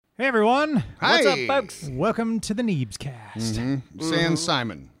Hey, everyone. Hi. What's up, folks? Welcome to the Neebscast. Sans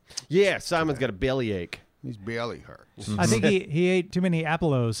Simon. Yeah, Simon's got a bellyache. His belly hurts. I think he ate too many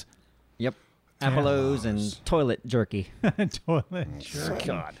Apollos. Yep. Apollos and toilet jerky. Toilet jerky.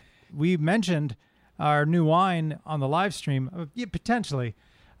 God. We mentioned our new wine on the live stream, potentially.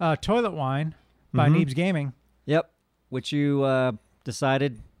 Toilet wine by Neebs Gaming. Yep. Which you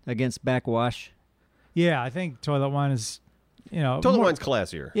decided against backwash. Yeah, I think toilet wine is, Toilet more- wine's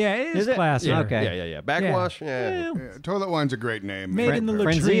classier. Yeah, it is Is it? classier. Yeah. Okay. Yeah. Backwash? Yeah. Yeah, toilet wine's a great name. Made in the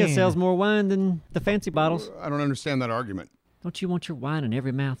Frenzia latrine. sells more wine than the fancy bottles. I don't understand that argument. Don't you want your wine in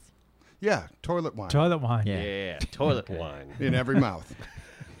every mouth? Yeah, toilet wine. Toilet wine. Yeah, toilet wine. in every mouth.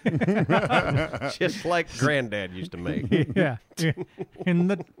 Just like Granddad used to make. Yeah. In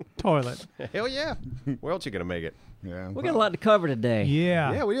the toilet. Hell yeah. Where else you going to make it? Yeah. We got a lot to cover today.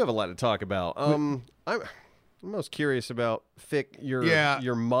 Yeah. Yeah, we do have a lot to talk about. I'm most curious about, Fick, Yeah.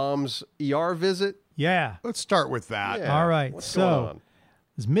 your mom's ER visit. Yeah. Let's start with that. Yeah. All right, What's so- going on?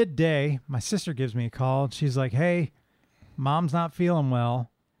 It's midday. My sister gives me a call. She's like, hey, mom's not feeling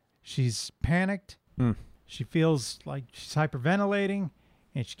well. She's panicked. She feels like she's hyperventilating,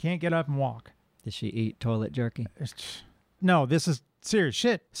 and she can't get up and walk. Did she eat toilet jerky? No, this is serious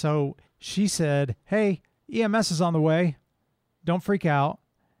shit. So she said, hey, EMS is on the way. Don't freak out.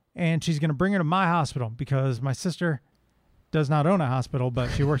 And she's going to bring her to my hospital because my sister does not own a hospital, but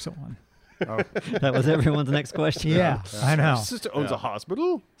she works at one. That was everyone's next question. Yeah, I know. Sister owns a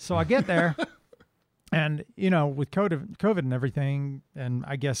hospital? So I get there, and, with COVID and everything, and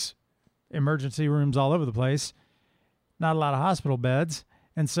I guess emergency rooms all over the place, not a lot of hospital beds.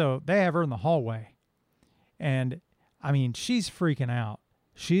 And so they have her in the hallway. And, I mean, she's freaking out.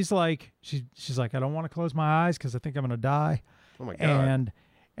 She's like, she's like, I don't want to close my eyes because I think I'm going to die. Oh, my God.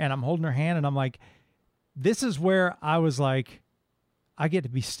 And I'm holding her hand, and I'm like, this is where I was like, I get to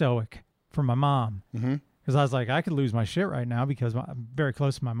be stoic for my mom. Because I was like, I could lose my shit right now because I'm very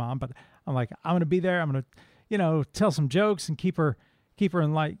close to my mom. But I'm like, I'm going to be there. I'm going to, tell some jokes and keep her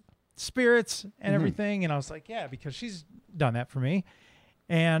in like spirits and everything. And I was like, yeah, because she's done that for me.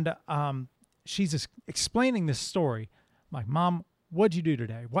 And she's just explaining this story. I'm like, Mom, what'd you do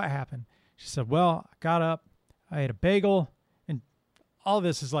today? What happened? She said, well, I got up, I ate a bagel, and all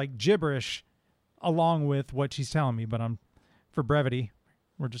this is like gibberish along with what she's telling me. But for brevity,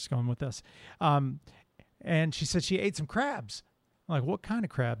 we're just going with this. And she said she ate some crabs. I'm like, what kind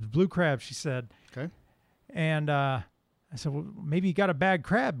of crabs? Blue crabs, she said. Okay. And I said, well, maybe you got a bad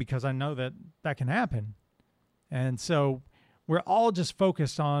crab because I know that can happen. And so we're all just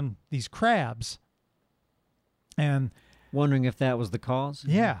focused on these crabs. And Wondering if that was the cause?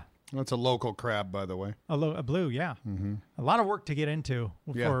 yeah, That's a local crab, by the way. a blue, yeah. A lot of work to get into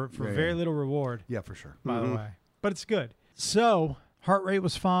Yeah. for Yeah, very yeah. little reward, Yeah, for sure. by the way. But it's good. So heart rate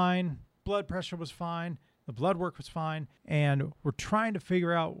was fine. Blood pressure was fine. The blood work was fine. And we're trying to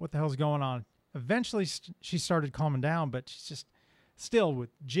figure out what the hell's going on. Eventually, she started calming down, but she's just still with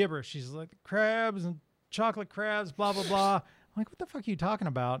gibberish. She's like, crabs and chocolate crabs, blah, blah, blah. I'm like, what the fuck are you talking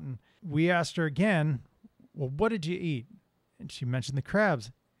about? And we asked her again, well, what did you eat? And she mentioned the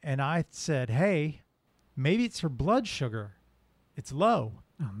crabs. And I said, hey, maybe it's her blood sugar. It's low.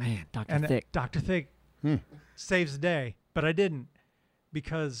 Oh, man. Dr. And Thick. Dr. Thick saves the day. But I didn't,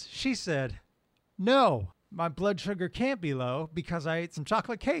 because she said, no, my blood sugar can't be low because I ate some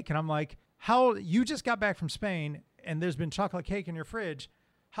chocolate cake. And I'm like, how? You just got back from Spain and there's been chocolate cake in your fridge.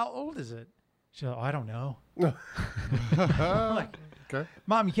 How old is it? She said, oh, I don't know. I'm like, Okay.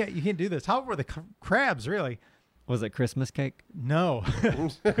 Mom, you can't do this. How old were the crabs, really? Was it Christmas cake? No.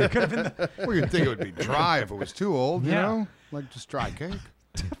 It could have been Well, you'd think it would be dry if it was too old, you Yeah. know? Like just dry cake.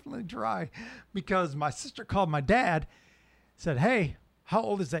 definitely dry, because my sister called my dad, said, hey, how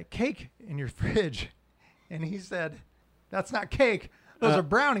old is that cake in your fridge? And he said, that's not cake. Those are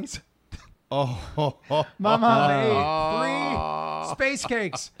brownies. Oh, My mom ate 3 space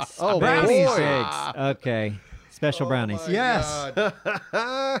cakes. Oh, brownies. boy. Eggs. Okay. Special brownies. Yes.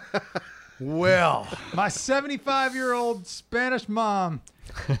 Well, My 75-year-old Spanish mom.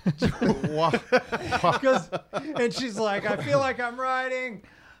 wow. And she's like, I feel like I'm writing.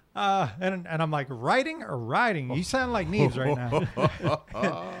 And I'm like, writing or riding? You sound like Neebs right now.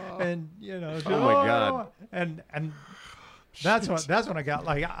 and Oh, my God. And that's when I got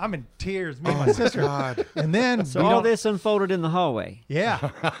like, I'm in tears, me and my sister. God. And then So all this unfolded in the hallway. yeah,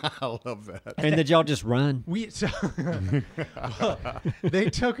 I love that. And did y'all just run? they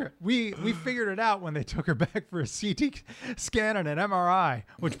took her. We figured it out when they took her back for a CT scan and an MRI,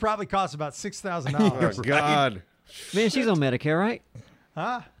 which probably cost about $6,000. Oh, God. Man, she's on Medicare, right?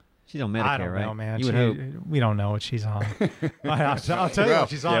 Huh? She's on Medicare, I don't right? know, man. You would hope. We don't know what she's on. I'll tell you Well, what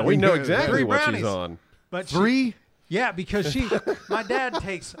she's on. Yeah, we know good. exactly Three what she's brownies. on. But she- 3? yeah, because my dad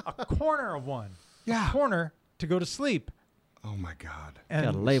takes a corner of one. Yeah. A corner to go to sleep. Oh my God. And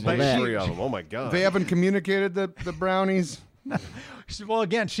Gotta label but that. she- 3 of them. Oh my god. They haven't communicated the brownies. Well,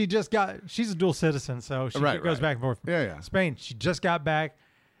 again, she's a dual citizen, so she Right, goes right. back and forth. Yeah, yeah. Spain. She just got back,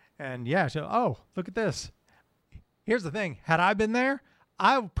 and yeah, oh, look at this. Here's the thing: had I been there,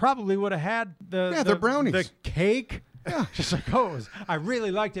 I probably would have had Yeah, they're brownies. the cake. Yeah, just like I really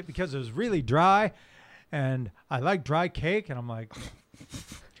liked it because it was really dry, and I like dry cake, and I'm like,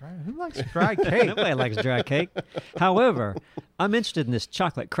 who likes dry cake? Nobody likes dry cake. However, I'm interested in this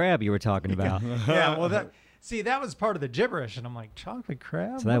chocolate crab you were talking about. Yeah, well, that was part of the gibberish, and I'm like, chocolate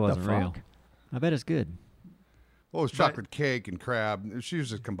crab. So that What the wasn't real. fuck? I bet it's good. Well, it was chocolate cake and crab. She was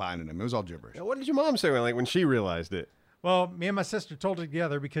just combining them. It was all gibberish. What did your mom say when she realized it? Well, me and my sister told it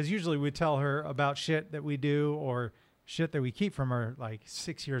together because usually we tell her about shit that we do or shit that we keep from her like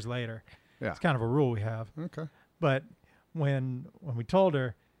 6 years later. Yeah. It's kind of a rule we have. Okay. But when we told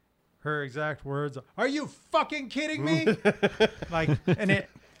her, her exact words, "Are you fucking kidding me?" And it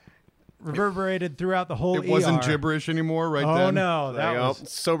reverberated throughout the whole It wasn't ER. gibberish anymore, right Oh then? no, that There you go.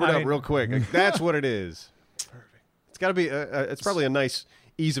 was Sobered I up mean, real quick. Like, that's what it is. Perfect. It's got to be. It's probably a nice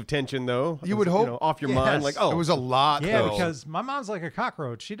ease of tension, though. You would hope. Off your Yes. mind. Like, oh, It was a lot, Yeah, though. because my mom's like a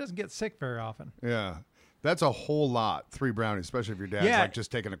cockroach. She doesn't get sick very often. Yeah. That's a whole lot. 3 brownies, especially if your dad's Yeah. like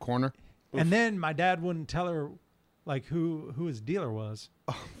just taking a corner. And then my dad wouldn't tell her like who his dealer was.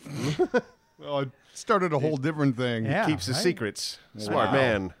 Well, it started a whole different thing. Yeah, keeps his right? secrets. Smart Wow.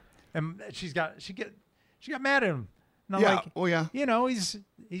 man. And she got mad at him. And I'm Yeah. like, Oh, yeah. you know, he's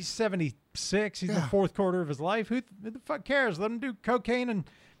 76. He's in the Yeah. 4th quarter of his life. Who the fuck cares? Let him do cocaine and,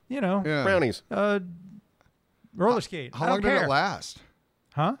 you know, Yeah. Brownies. roller skate. How I long don't did care. it last?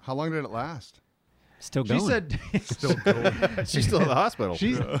 Huh? How long did it last? Still She going. said Still going. She's still at the hospital.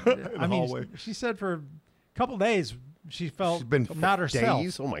 she's I mean, hallway. she said for a couple days she felt She's been not herself.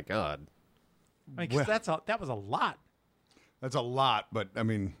 Days. Oh my god. I mean, 'cause that was a lot. That's a lot, but I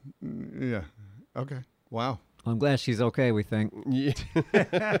mean, yeah. Okay. Wow. I'm glad she's okay, we think. Yeah.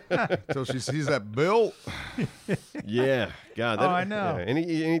 So she sees that bill. Yeah. God. Oh, I know. Yeah.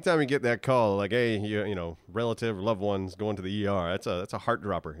 Anytime you get that call, like, hey, you know, relative, loved ones going to the ER, that's a heart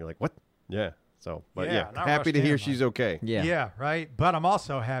dropper. You're like, what? Yeah. So, but Yeah, yeah, not happy rushed to hear in, she's okay. Yeah. Right. But I'm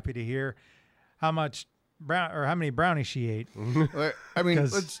also happy to hear how much how many brownies she ate. Like, I mean,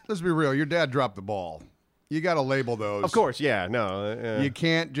 'Cause- let's be real. Your dad dropped the ball. You got to label those. Of course. Yeah. No. You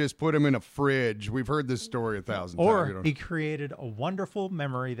can't just put them in a fridge. We've heard this story 1,000 times. Or You know. he created a wonderful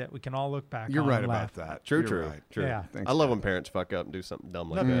memory that we can all look back You're on right and about laugh. that. True. You're True. right. True. Yeah. Thanks, I love Dad. when parents fuck up and do something dumb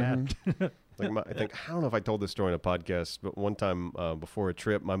like Nothing that. bad. I think I don't know if I told this story in a podcast, but one time before a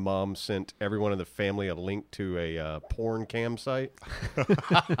trip, my mom sent everyone in the family a link to a porn cam site.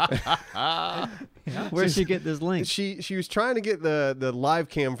 Where'd she get this link? She was trying to get the live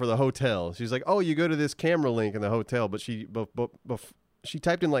cam for the hotel. She's like, "Oh, you go to this camera link in the hotel," but she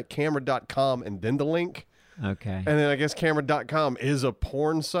typed in like camera.com and then the link. Okay. And then I guess camera.com is a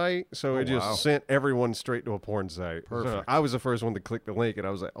porn site, so it just wow. sent everyone straight to a porn site. So Perfect. I was the first one to click the link, and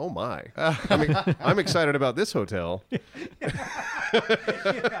I was like, "Oh my!" I mean, I'm excited about this hotel. I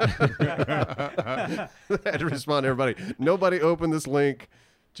had to respond to everybody. Nobody opened this link.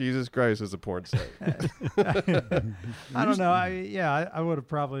 Jesus Christ, it's a porn site. I don't know. I would have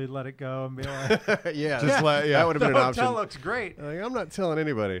probably let it go and be like, Yeah, that would have the been an option. hotel looks great. Like, I'm not telling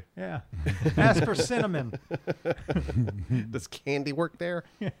anybody. Yeah. Ask for cinnamon. Does candy work there?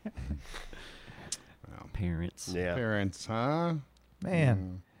 Parents. Yeah. Parents, huh?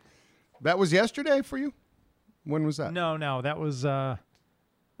 Man. That was yesterday for you? When was that? No, that was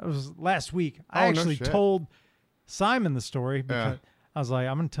last week. I Oh, no actually shit. told Simon the story because Yeah. I was like,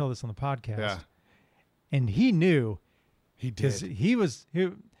 I'm going to tell this on the podcast. Yeah. And he knew He because did.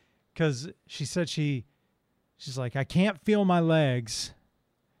 because she said she's like, I can't feel my legs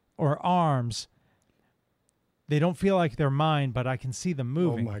or arms. They don't feel like they're mine, but I can see them Oh,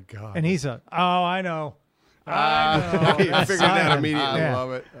 moving. my God. And he's I know. I know. He figured it out Simon. immediately. I Yeah.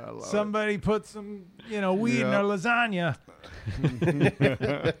 love it. I love Somebody put some, weed in Yeah. their lasagna.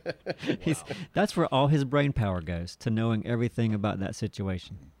 That's where all his brain power goes, to knowing everything about that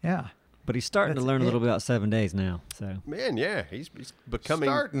situation. Yeah. But he's starting to That's learn a little it. bit about 7 days now. So, Man, yeah, he's becoming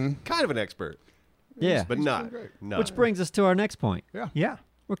Starting. kind of an expert, yeah. but He's not. doing great. No. Which brings us to our next point. Yeah.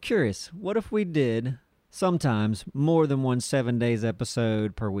 We're curious. What if we did sometimes more than one 7 days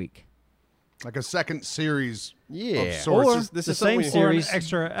episode per week? Like a second series. yeah. Of sorts. Or This the is something same we- Or an series,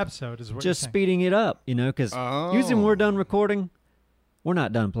 extra episode is what just you're saying. speeding it up, because Oh. usually when we're done recording, we're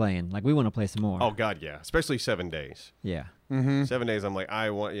not done playing. Like, we want to play some more. Oh God, yeah. Especially 7 days. Yeah. 7 days. I'm like, I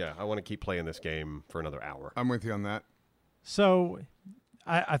want to keep playing this game for another hour. I'm with you on that. So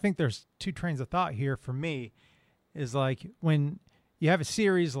I think there's two trains of thought here for me is like when you have a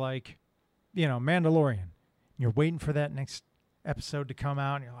series like, Mandalorian, you're waiting for that next episode to come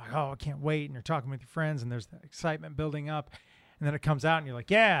out and you're like, oh, I can't wait. And you're talking with your friends and there's the excitement building up. And then it comes out and you're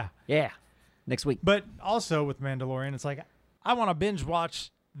like, yeah. Yeah. Next week. But also with Mandalorian, it's like, I want to binge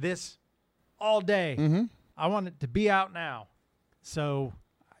watch this all day. Mm-hmm. I want it to be out now. So,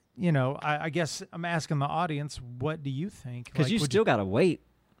 I guess I'm asking the audience, what do you think? Because you still got to wait.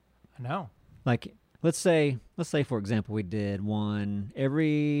 I know. Like, let's say, for example, we did one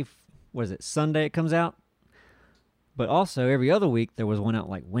every, Sunday it comes out? But also every other week there was one out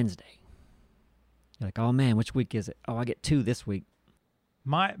like Wednesday. You're like, oh man, which week is it? Oh, I get 2 this week.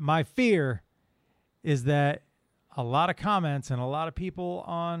 My fear is that a lot of comments and a lot of people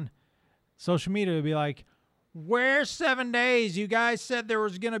on social media will be like, where's 7 days? You guys said there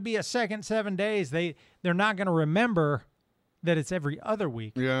was going to be a second 7 days. They're not going to remember that it's every other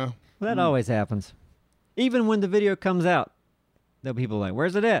week. Yeah. Well, that always happens. Even when the video comes out, there'll be people like,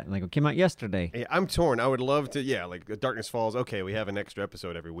 where's it at? Like, it came out yesterday. Yeah, I'm torn. I would love to, like Darkness Falls. Okay, we have an extra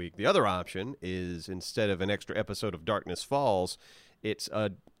episode every week. The other option is instead of an extra episode of Darkness Falls, it's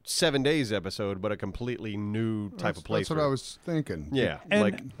a 7 days episode, but a completely new type of playthrough. That's what I was thinking. Yeah, And-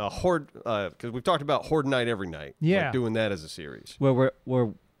 like a Horde, because we've talked about Horde Night every night. Yeah. Like doing that as a series. Where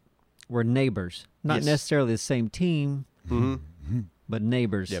we're neighbors. Not Yes. necessarily the same team, but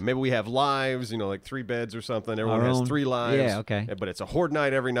neighbors. Yeah, maybe we have lives, like 3 beds or something. Everyone Our has own. 3 lives. Yeah, okay. But it's a Horde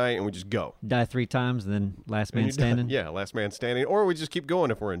Night every night, and we just go. Die 3 times and then last man And you- standing. Yeah, last man standing. Or we just keep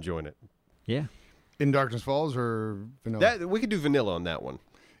going if we're enjoying it. Yeah. In Darkness Falls or vanilla? That we could do vanilla on that one.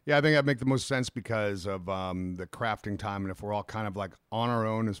 Yeah, I think that'd make the most sense because of the crafting time, and if we're all kind of like on our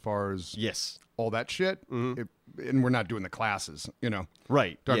own as far as Yes. all that shit, and we're not doing the classes,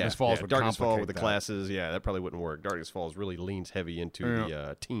 Right. Darkness yeah, Falls yeah. would Darkness Fall complicate with the that. classes. Yeah, that probably wouldn't work. Darkness Falls really leans heavy into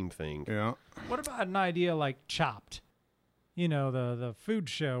the team thing. Yeah. What about an idea like Chopped? The food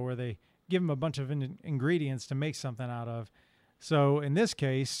show where they give them a bunch of ingredients to make something out of. So in this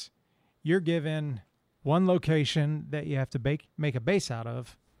case, you're given one location that you have to make a base out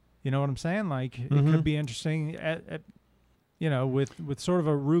of. You know what I'm saying? Like it could be interesting at with sort of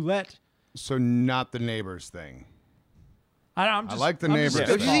a roulette. So not the neighbors thing. I'm just, like the I'm neighbors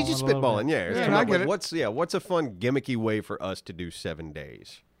just thing. He's just spitballing a little spitballing. bit. Yeah, just Yeah, come I up get with it. what's a fun gimmicky way for us to do 7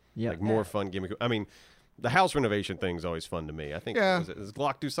 days? Yeah. Like more fun gimmicky. I mean, the house renovation thing is always fun to me. I think Yeah. does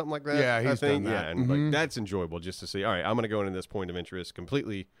Glock do something like that? Yeah, I he's think. done that. Yeah, and like that's enjoyable just to see. All right, I'm going to go into this point of interest,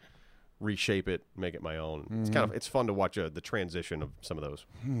 completely reshape it, make it my own. It's fun to watch the transition of some of those.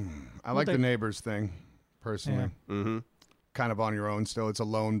 I like they- the neighbors thing, personally. Yeah. Mm-hmm. Kind of on your own still. It's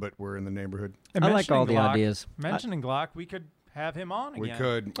alone, but we're in the neighborhood. And I like all the mentioning Glock- ideas. Mentioning Glock, we could have him on again. We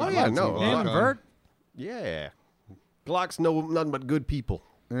could. Oh, I'd yeah, like no, to Him Glock and on. Vert. Yeah, Glock's nothing but good people.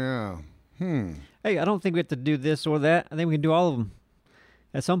 Yeah. Hey, I don't think we have to do this or that. I think we can do all of them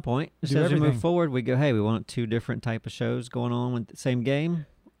at some point. Just Do as we everything. move forward, we go, hey, we want 2 different type of shows going on with the same game,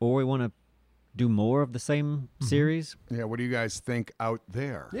 or we want to do more of the same series. Yeah, what do you guys think out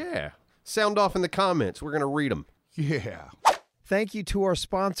there? Yeah, sound off in the comments. We're going to read them. Yeah. Thank you to our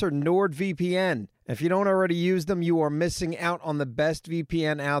sponsor, NordVPN. If you don't already use them, you are missing out on the best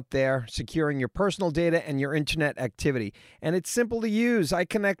VPN out there, securing your personal data and your internet activity. And it's simple to use. I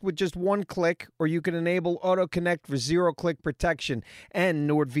connect with just 1 click, or you can enable Auto Connect for 0-click protection. And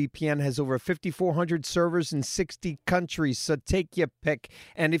NordVPN has over 5,400 servers in 60 countries, so take your pick.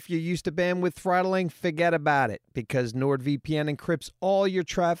 And if you're used to bandwidth throttling, forget about it, because NordVPN encrypts all your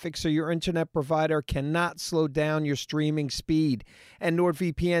traffic so your internet provider cannot slow down your streaming speed. And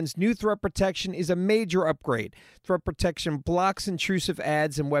NordVPN's new threat protection is a major upgrade. Threat protection blocks intrusive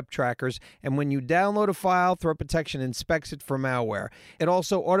ads and web trackers, and when you download a file, threat protection inspects it for malware. It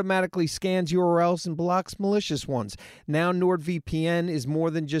also automatically scans URLs and blocks malicious ones. Now NordVPN is more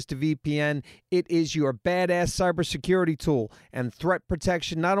than just a VPN. It is your badass cybersecurity tool, and threat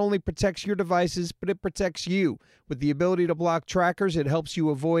protection not only protects your devices, but it protects you. With the ability to block trackers, it helps you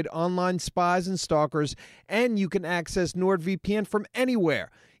avoid online spies and stalkers, and you can access NordVPN from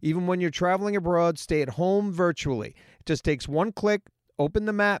anywhere. Even when you're traveling abroad, stay at home virtually. It just takes 1 click, open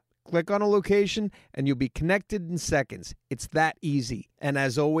the map, click on a location, and you'll be connected in seconds. It's that easy. And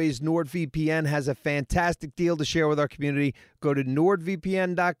as always, NordVPN has a fantastic deal to share with our community. Go to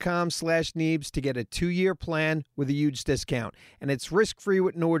nordvpn.com/Neebs to get a 2-year plan with a huge discount. And it's risk-free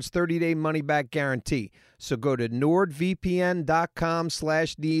with Nord's 30-day money-back guarantee. So go to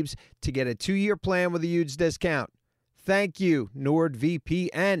nordvpn.com/Neebs to get a 2-year plan with a huge discount. Thank you,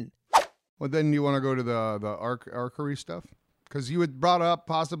 NordVPN. Well, then you want to go to the archery stuff? Because you had brought up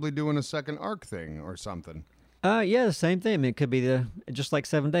possibly doing a second arc thing or something. Yeah, the same thing. I mean, it could be just like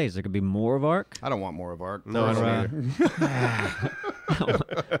 7 days. There could be more of Ark. I don't want more of arc. No, I don't either.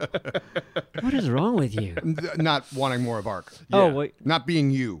 What is wrong with you? Not wanting more of arc. Oh, Yeah. wait. Not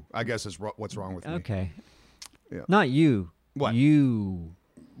being you, I guess, is what's wrong with me. Okay. Yeah. Not you. What? You.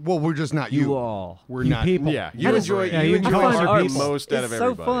 Well, we're just not you. You all. We're You not people. Yeah, How you does- enjoy Yeah, you you can enjoy call us art our the people. most out of It's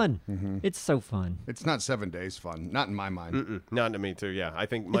so everybody. fun. It's so fun. It's not 7 days fun. Not in my mind. Not to me too. Yeah, I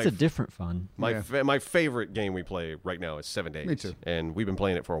think It's a different fun. my favorite game we play right now is 7 Days. Me too. And we've been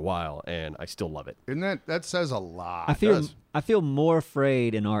playing it for a while, and I still love it. Isn't that says a lot? does. I feel more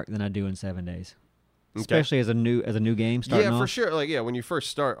afraid in Ark than I do in 7 days. Especially as a new game starting Yeah, off. for sure. Like, yeah, when you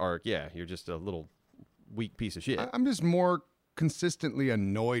first start Ark, yeah, you're just a little weak piece of shit. I'm just more consistently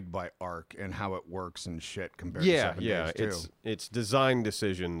annoyed by arc and how it works and shit compared yeah, to 7 yeah. days too. Its design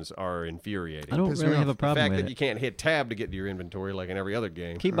decisions are infuriating. I don't Piss me really have off. a the problem fact with that it. you can't hit tab to get to your inventory like in every other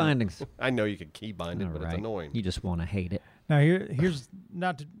game. Key bindings. I know you could key bind it, All but right. it's annoying. You just want to hate it. Now here's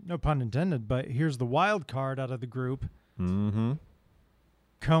no pun intended, but here's the wild card out of the group: Mm-hmm.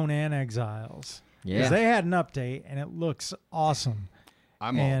 Conan Exiles. Yeah. Because they had an update and it looks awesome.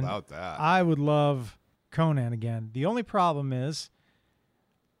 I'm all And about that. I would love Conan again. The only problem is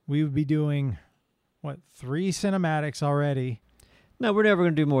we would be doing 3 cinematics already. No, we're never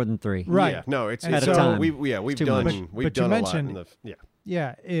going to do more than 3. Right. Yeah, no, it's At so a time. we've too done much. we've But you done a lot. mentioned- In the, yeah,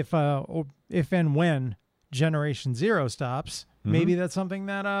 Yeah, if and when Generation Zero stops, maybe that's something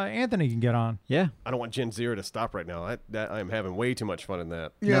that Anthony can get on. Yeah. I don't want Gen Zero to stop right now. I'm having way too much fun in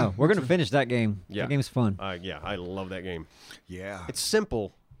that. yeah, No, we're going to finish that game. Yeah. That game's fun. Yeah, I love that game. yeah, It's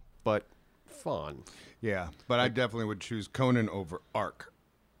simple, but fun. yeah. But I definitely would choose Conan over Arc.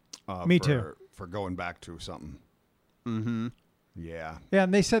 Me for, too. For going back to something. Mm-hmm. Yeah, Yeah,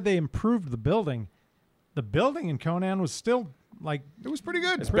 and they said they improved the building. The building in Conan was still like it was pretty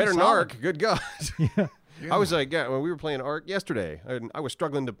good. It's Pretty better than solid. Ark. Good God. yeah, I was like, yeah, when we were playing Ark yesterday, I was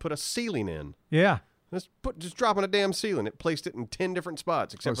struggling to put a ceiling in. yeah. Just dropping a damn ceiling. It placed it in 10 different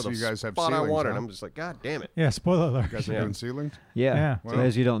spots, except Oh, for so the you guys have spot I ceilings, wanted. huh? I'm just like, God damn it. Yeah, spoiler alert. You guys are Yeah. doing ceilings? Yeah. Yeah. For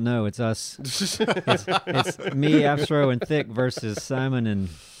those you don't know, it's us. It's me, Astro, and Thick versus Simon and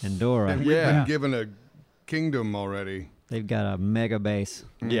Dora. And we've Yeah. been given a kingdom already. They've got a mega base.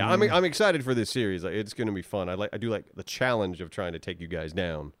 Yeah, I'm excited for this series. Like, it's going to be fun. I do like the challenge of trying to take you guys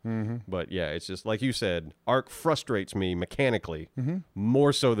down. But yeah, it's just like you said. Ark frustrates me mechanically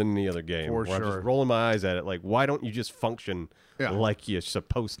more so than any other game. For where I'm sure. just rolling my eyes at it. Like, why don't you just function Yeah. like you're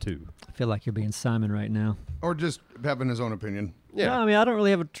supposed to? I feel like you're being Simon right now. Or just having his own opinion. Yeah, No, I mean, I don't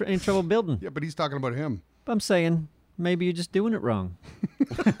really have any trouble building. Yeah, but he's talking about him. But I'm saying maybe you're just doing it wrong.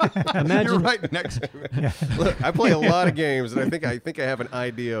 You're Imagine. right next to him. Look, I play a lot of games, and I think I have an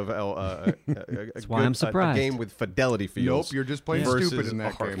idea of how That's why I'm a surprised. game with fidelity Nope, feels. you're just playing versus stupid in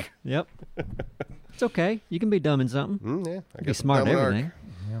that Ark. game. Yep. It's okay. You can be dumb in something. Yeah, I Be guess smart I'm in dumb in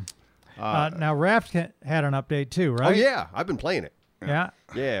everything. Now Raft had an update too, Ark. right? Oh yeah, I've been playing it. Yeah.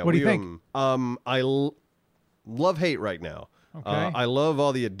 Yeah. What do you think? Love hate right now. Okay. I love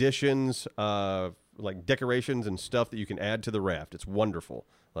all the additions, like decorations and stuff that you can add to the raft. It's wonderful.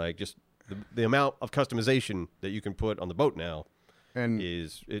 Like just the amount of customization that you can put on the boat now And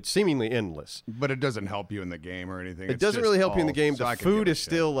it's seemingly endless. but it doesn't help you in the game or anything. It It's doesn't just really help you in the all game. The psychic food and is shit.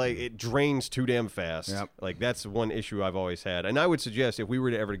 still like it drains too damn fast. Yep. Like that's one issue I've always had. And I would suggest if we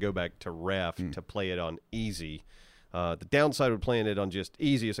were to ever go back to Raft to play it on easy, the downside of playing it on just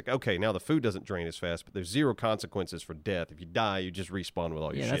easy is like, okay, now the food doesn't drain as fast, but there's zero consequences for death. If you die, you just respawn with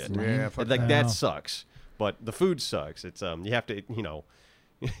all your Yeah, that's shit. lame. Yeah, fuck Like that. that No. sucks. But the food sucks. It's you have to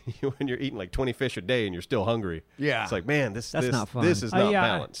when you're eating like 20 fish a day and you're still hungry. Yeah. It's like, man, That's this not fun. this is not yeah.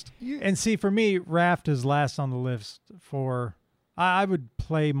 balanced. And see, for me, Raft is last on the list for. I would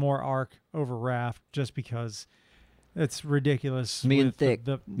play more Ark over Raft just because it's ridiculous. Me and with Thick.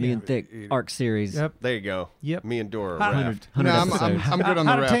 Me yeah. and Thick Arc series. Yep. There you go. Yep. Me and Dora are 100, Raft. 100 No, I'm episodes. good on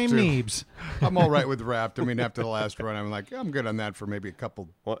How the to raft Tame too. Neebs. I'm all right with raft. I mean, after the last run, I'm like, I'm good on that for maybe a couple,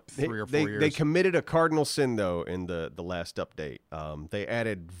 Well, 3 or 4 they years. committed a cardinal sin though in the last update. They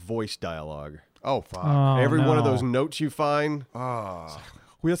added voice dialogue. oh fuck. Oh, Every one of no. those notes you find, Ah.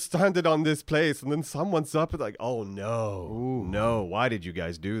 we're stranded on this place, and then someone's up and like, oh no, no, why did you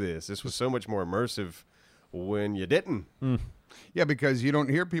guys do this? This was so much more immersive when you didn't. Yeah, because you don't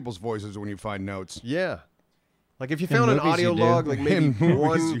hear people's voices when you find notes. Yeah. Like if you found an movies audio you do. log, like maybe In movies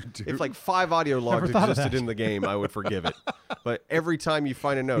one, you do. if like 5 audio logs thought of existed that. in the game, I would forgive it. But every time you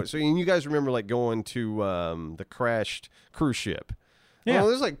find a note, so and you guys remember like going to the crashed cruise ship, Yeah. Well,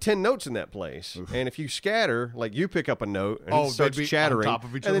 there's like 10 notes in that place. And if you scatter, like you pick up a note and it they'd starts be on chattering, top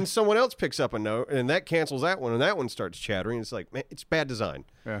of each and then other? someone else picks up a note and that cancels that one and that one starts chattering. It's like, man, it's bad design.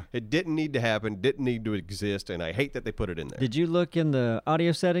 Yeah. It didn't need to happen, didn't need to exist, and I hate that they put it in there. Did you look in the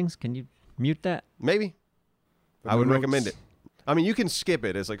audio settings? Can you mute that? Maybe. The I would notes? recommend it. I mean, you can skip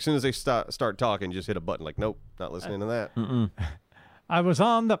it. It's like as soon as they start talking, just hit a button. Like, nope, not listening to that. I was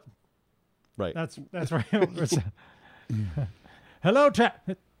on the. Right. That's right. Hello, chat.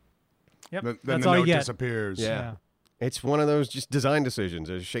 Yep. Then that's the all note you get. disappears. Yeah. It's one of those just design decisions.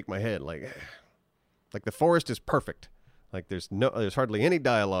 I just shake my head like the forest is perfect. Like there's hardly any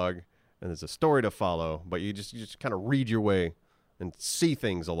dialogue and there's a story to follow, but you just kind of read your way and see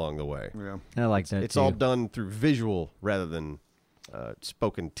things along the way. Yeah. I like that. It's too. all done through visual rather than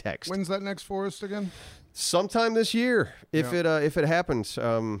spoken text. When's that next forest again? Sometime this year, if Yeah. it happens,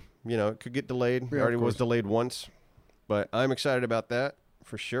 it could get delayed. Yeah, It already of was course. delayed once, but I'm excited about that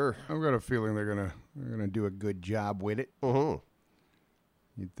for sure. I've got a feeling they're gonna do a good job with it. Uh-huh.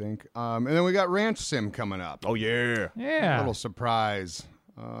 You'd think. And then we got Ranch Sim coming up. Oh yeah. A Yeah. little surprise.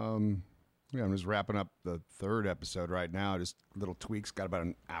 I'm just wrapping up the 3rd episode right now. Just little tweaks. Got about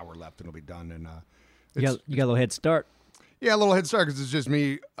an hour left and it'll be done. And You got a little head start. yeah, a little head start because it's just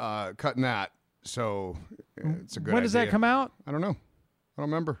me cutting that. So it's a good. When does that idea. come out? I don't know. I don't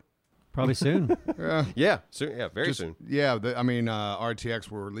remember. Probably soon. Yeah. Yeah, soon. Yeah, very Just- soon. Yeah, RTX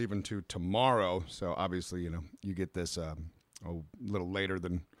we're leaving to tomorrow, so obviously you get this a little later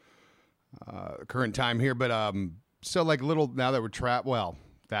than current time here, but so like little now that we're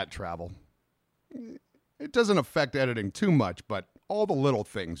that travel, it doesn't affect editing too much, but all the little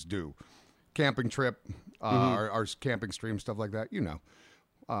things do. Camping trip, our camping stream, stuff like that,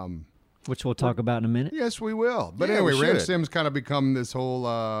 Which we'll talk about in a minute. Yes, we will. But Yeah, anyway, we Ranch should. Sim's kind of become this whole.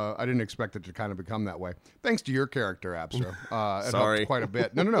 I didn't expect it to kind of become that way. Thanks to your character, Abstra. It Sorry. helped quite a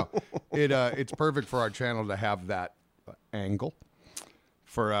bit. No. It's perfect for our channel to have that angle.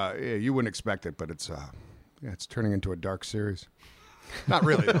 You wouldn't expect it, but it's turning into a dark series. Not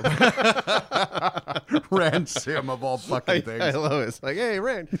really. Ranch Sim of all fucking things. I love it. It's like, hey,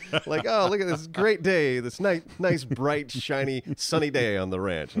 Rand, like, oh, look at this great day, this nice, bright, shiny, sunny day on the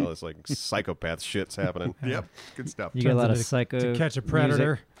ranch. And all this like psychopath shit's happening. Yep, good stuff. You got a lot of To psycho catch a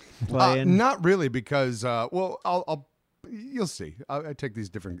predator. music playing. Not really, because you'll see. I take these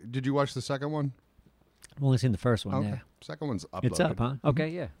different. Did you watch the second one? I've only seen the first one. Okay. Yeah, Second one's uploaded. it's up, huh? Okay,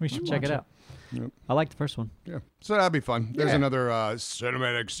 yeah. We should check watch it it. out. Yep. I like the first one. Yeah. So that'd be fun. There's Yeah. another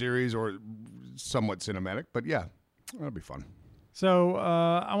cinematic series or somewhat cinematic, but yeah, that'll be fun. So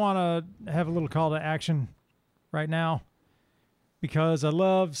I want to have a little call to action right now because I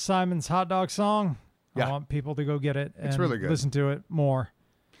love Simon's hot dog song. Yeah. I want people to go get it and It's really good. listen to it more.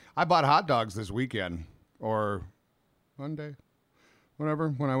 I bought hot dogs this weekend or Monday, whatever,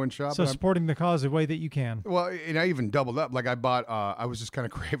 when I went shopping. So supporting the cause the way that you can. Well, and I even doubled up. Like I bought, I was just kind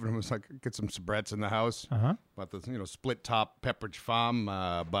of craving them. It was like, get some Sabrets in the house. Uh-huh. Bought the, split top Pepperidge Farm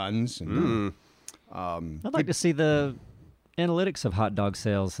buns. And, I'd like to see the analytics of hot dog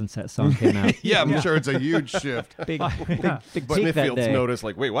sales since that song came out. yeah, I'm sure it's a huge shift. Big Yeah. peak that Smithfield's day. noticed,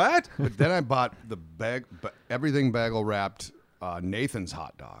 like, wait, what? But then I bought the everything bagel wrapped Nathan's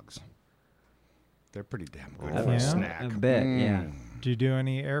hot dogs. They're pretty damn good for yeah? a snack. I bet, yeah. Do you do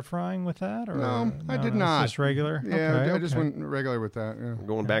any air frying with that? Or No, I did it's not. Just regular. Yeah, Okay, I just okay. went regular with that. Yeah. We're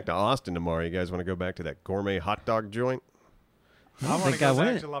going back to Austin tomorrow. You guys want to go back to that gourmet hot dog joint? I want think to go I back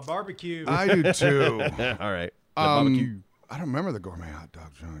went. to La Barbecue. I do too. All right. The barbecue. I don't remember the gourmet hot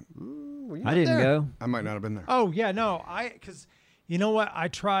dog joint. I didn't go. I might not have been there. Oh yeah, no, because you know what? I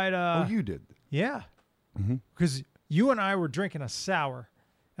tried. Oh, you did. Yeah, Mm-hmm. because you and I were drinking a sour,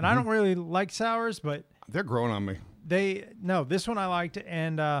 and I don't really like sours, but They're growing on me. this one I liked,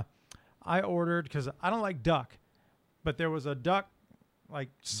 and I ordered because I don't like duck, but there was a duck like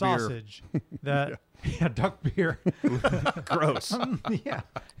sausage that duck beer. Gross. yeah,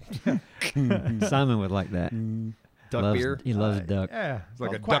 Simon would like that. Duck Loves- beer. He loves duck. yeah, It's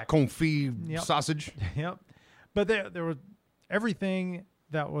like well, a quack. duck confit Yep. sausage. Yep. But there was everything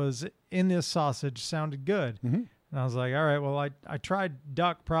that was in this sausage sounded good. Mm-hmm. And I was like, all right, well, I tried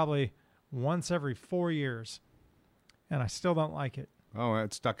duck probably once every 4 years, and I still don't like it. Oh,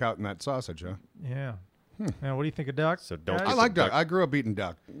 it stuck out in that sausage, huh? Yeah. Now, what do you think of duck? So don't guys? get I like the duck. I grew up eating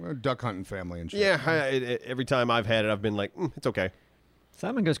duck. We're a duck hunting family and shit. Yeah, every time I've had it, I've been like, it's okay.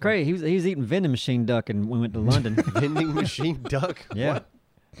 Simon goes crazy. He was eating vending machine duck, and we went to London. Vending machine duck. Yeah,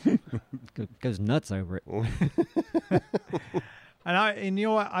 goes nuts over it. And you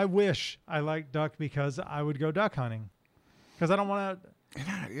know what? I wish I liked duck because I would go duck hunting. Because I don't want to.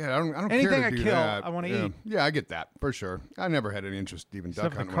 Yeah, I don't Anything care I to do kill, that. I wanna yeah. eat. Yeah, I get that for sure. I never had any interest even duck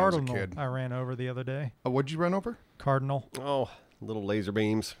Except for the hunting when I was a cardinal kid. I ran over the other day. What'd you run over? Cardinal. Oh, little laser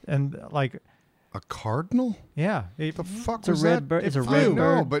beams. And like, A cardinal? yeah. It, The fuck It's a was red that? bird. It's a flew. red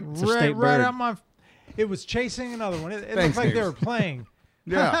No, bird. but It's a state right bird. out my. It was chasing another one. It Thanks, looked like they Names. were playing.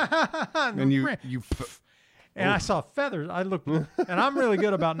 yeah. And you And I saw feathers. I looked, and I'm really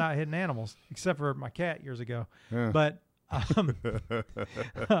good about not hitting animals, except for my cat years ago. Yeah. But,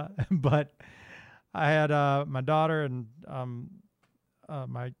 but I had my daughter and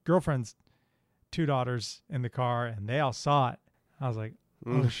my girlfriend's 2 daughters in the car, and they all saw it. I was like,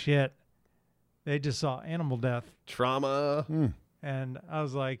 oh shit! They just saw animal death, Trauma. and I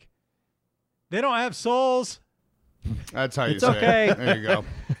was like, they don't have souls. That's how you It's say okay. it. There you go.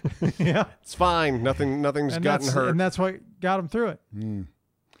 Yeah, It's fine. Nothing's and gotten hurt. and that's what got them through it. Did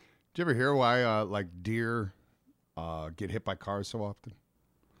you ever hear why like deer get hit by cars so often?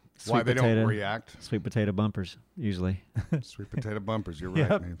 Why Sweet they potato. don't react? Sweet potato bumpers, usually. Sweet potato bumpers. You're right,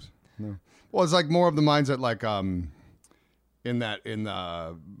 Yep. Names. No. Well, it's like more of the mindset, like in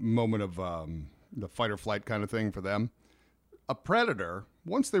the moment of the fight or flight kind of thing for them. A predator,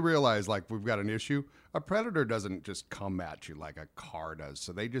 once they realize like we've got an issue, a predator doesn't just come at you like a car does.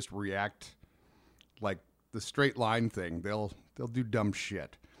 So they just react like the straight line thing. They'll do dumb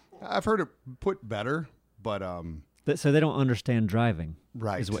shit. I've heard it put better, but So they don't understand driving.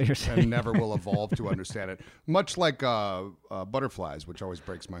 right, Is what you're saying. and never will evolve to understand it. Much like butterflies, which always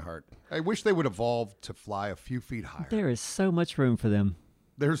breaks my heart. I wish they would evolve to fly a few feet higher. There is so much room for them.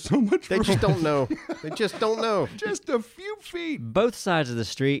 There's so much They room. just don't know. They just don't know. Just a few feet. Both sides of the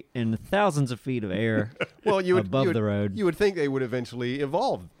street and thousands of feet of air Well, above the road. You would think they would eventually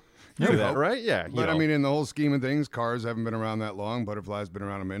evolve You to that, hope. right? Yeah. But I mean, in the whole scheme of things, cars haven't been around that long. Butterflies been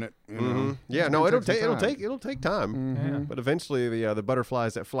around a minute. You know? yeah. It's No, gonna it'll some take time. Yeah. But eventually, the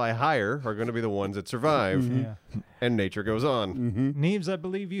butterflies that fly higher are going to be the ones that survive, Yeah. and nature goes on. Neves, I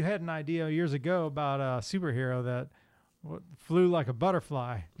believe you had an idea years ago about a superhero that flew like a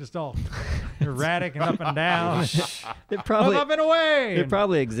butterfly, just all erratic and up and down, It probably up and away. it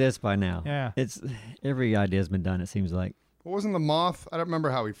probably exists by now. Yeah. It's every idea's been done. It seems like. What wasn't the moth? I don't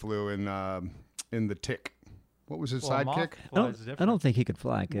remember how he flew in the Tick. What was his Well, a moth sidekick? flies different. I don't think he could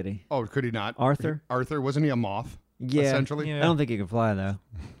fly, could he? Oh, could he not? Arthur? Arthur, wasn't he a moth? Yeah. Essentially? Yeah. I don't think he could fly though.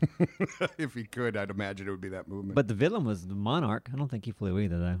 If he could, I'd imagine it would be that movement. But the villain was the monarch. I don't think he flew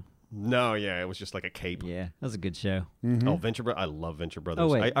either though. No, yeah, it was just like a cape. Yeah, that was a good show. Oh, Venture Brothers. I love Venture Brothers. Oh,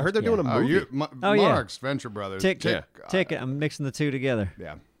 wait. I heard they're Yeah. doing a oh, movie. Oh, yeah. Marx, Venture Brothers. Tick, Tick. Ticket. I'm mixing the two together.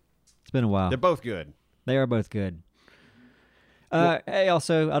 Yeah. It's been a while. They're both good. They are both good. Hey,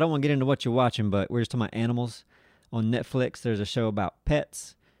 also, I don't want to get into what you're watching, but we're just talking about animals. On Netflix, there's a show about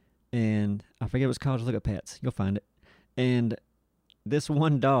pets, and I forget what it's called. Just look at pets. You'll find it. And this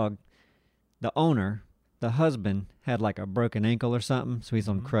one dog, the owner, the husband, had like a broken ankle or something, so he's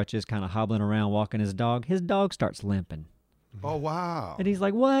on crutches, kind of hobbling around, walking his dog. His dog starts limping. Oh, wow. And he's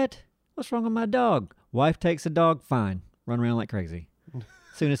like, what? What's wrong with my dog? Wife takes the dog, fine. Run around like crazy.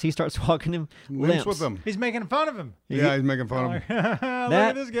 As soon as he starts walking him, Limps with them. He's making fun of him. Yeah, he's making fun of him. Look That-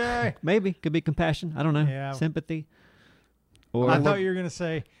 at this guy. Maybe. Could be compassion. I don't know. Yeah. Sympathy. Or I thought you were gonna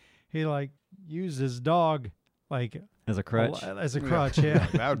say he like used his dog like as a crutch. as a crutch. Yeah.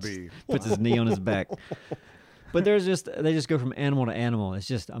 That would be. Puts his knee on his back. But they just go from animal to animal. It's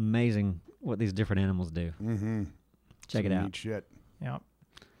just amazing what these different animals do. Mm-hmm. Check it out. Neat shit. Yeah.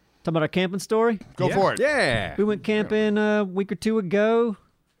 Talk about our camping story. Go Yeah. for it. Yeah. We went camping a week or two ago.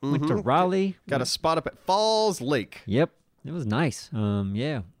 Went to Raleigh. Got a spot up at Falls Lake. Yep. It was nice.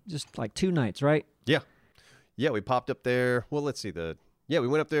 Yeah. Just like 2 nights, right? Yeah. Yeah, we popped up there. Well, let's see. We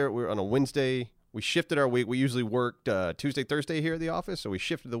went up there. We were on a Wednesday. We shifted our week. We usually worked Tuesday, Thursday here at the office. So we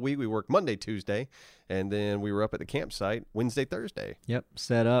shifted the week. We worked Monday, Tuesday. And then we were up at the campsite Wednesday, Thursday. Yep.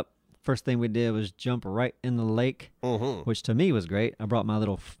 Set up. First thing we did was jump right in the lake, which to me was great. I brought my I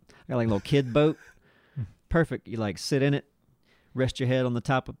got like a little kid boat. Perfect. You like sit in it, rest your head on the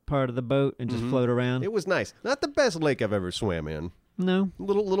top of part of the boat, and just float around. It was nice. Not the best lake I've ever swam in. No.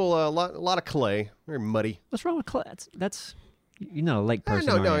 Lot of clay. Very muddy. What's wrong with clay? That's you're not a lake person.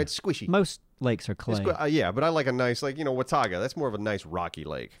 No, are you? it's squishy. Most lakes are It's clay, yeah, but I like a nice, Watauga. That's more of a nice rocky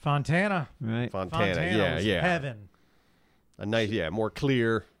lake. Fontana. right? Fontana. Fontana was Yeah. heaven. A nice, more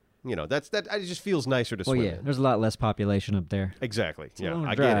clear. That it just feels nicer to Well, swim yeah. in. There's a lot less population up there. Exactly. a Yeah, long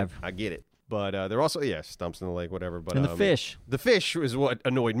I drive. get it. But there are also, stumps in the lake, whatever. But And the fish. The fish is what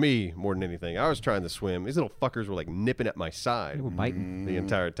annoyed me more than anything. I was trying to swim. These little fuckers were like nipping at my side They were biting. the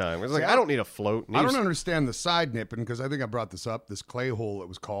entire time. I was like, See, I don't need a float. And I he don't was- understand the side nipping because I think I brought this up. This clay hole, it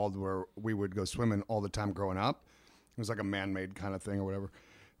was called, where we would go swimming all the time growing up. was like a man-made kind of thing or whatever.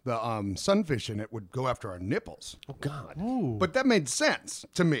 The sunfish in it would go after our nipples. Oh God. Ooh. But that made sense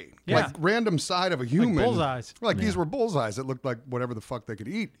to me. Yeah. Like random side of a human. bullseyes. Like these were bullseyes. It looked like whatever the fuck they could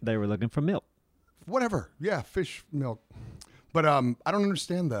eat. They were looking for milk. Whatever. Yeah, fish milk. But I don't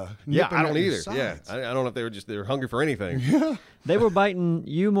understand the Yeah, nipping I don't at your either. Yeah, sides. I don't know if they were hungry for anything. They were biting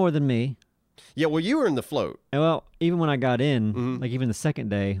you more than me. Yeah, well, you were in the float. And well, even when I got in, Mm-hmm. like even the second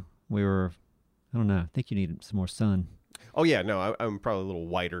day, we were, I don't know, I think you needed some more sun. Oh yeah, no, I'm probably a little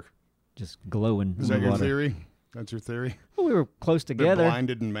whiter. Just glowing Is in that the your water. theory? That's your theory? Well, we were close They're together.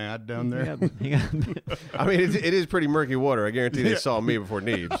 blinded and mad down there. He got- I mean, it is pretty murky water. I guarantee they saw me before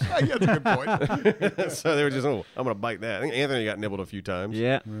Neebs. Yeah, that's a good point. So they were just, I'm gonna bite that. I think Anthony got nibbled a few times.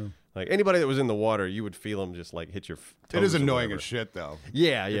 yeah. Like anybody that was in the water, you would feel them just like hit your. It toes is or annoying whatever. as shit, though.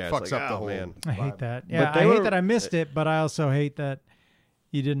 Yeah, yeah. It it's fucks like, up the oh, whole. man. I hate that. Yeah, they I were- hate that I missed it, but I also hate that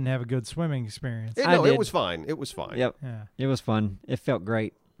you didn't have a good swimming experience. It, I no, it did. was fine. It was fine. Yep. Yeah. It was fun. It felt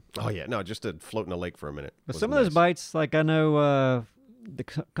great. Oh yeah, no, just to float in a lake for a minute. But was some of those nice. bites, like I know the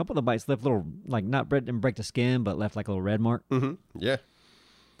couple of the bites left little, like didn't break the skin, but left like a little red mark. Mhm. Yeah.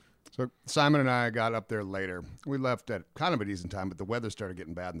 So Simon and I got up there later. We left at kind of a decent time, but the weather started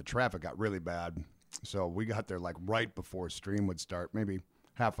getting bad and the traffic got really bad. So we got there like right before stream would start, maybe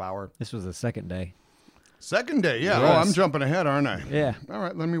half hour. This was the second day. Second day, yeah. Yes. Oh, I'm jumping ahead, aren't I? Yeah. All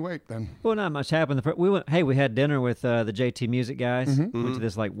right, let me wait then. Well, not much happened. We went. Hey, we had dinner with the JT Music guys. Mm-hmm. Went to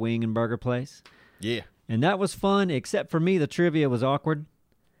this like wing and burger place, Yeah. and that was fun. Except for me, the trivia was awkward.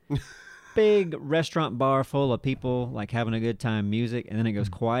 Big restaurant bar full of people like having a good time, music, and then it goes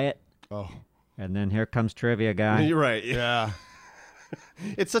quiet, Oh, and then here comes trivia guy. You're right. Yeah. yeah.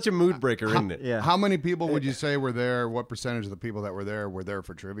 It's such a mood breaker, isn't it? Yeah, How many people would you say were there? What percentage of the people that were there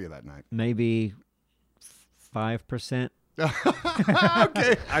for trivia that night? maybe 5%.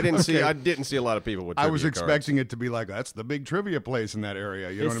 Okay. I didn't see. Okay. I didn't see a lot of people with. I was trivia cards. expecting it to be like, that's the big trivia place in that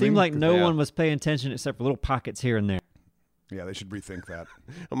area. You know It what I seemed mean? like no Yeah. one was paying attention except for little pockets here and there. Yeah, they should rethink that.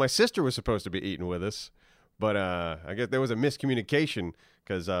 Well, my sister was supposed to be eating with us, but I guess there was a miscommunication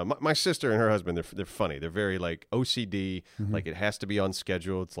because my sister and her husband, they're funny. They're very like OCD. Like it has to be on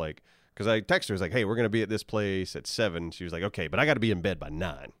schedule. It's like because I texted her, I was like, hey, we're gonna be at this place at 7. She was like, okay, but I got to be in bed by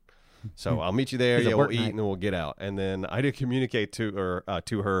 9. So I'll meet you there. It's a Yeah, we'll work eat night. and then we'll get out. And then I did communicate to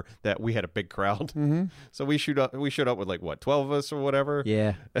her that we had a big crowd. So we showed up with like what 12 of us or whatever.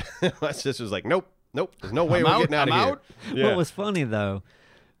 Yeah. My sister was like, nope. There's no way I'm we're out, getting out I'm of here. out. Yeah. What was funny though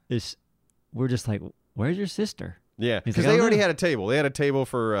is we're just like, where's your sister? Yeah, He's because like, they "Oh, already no." had a table. They had a table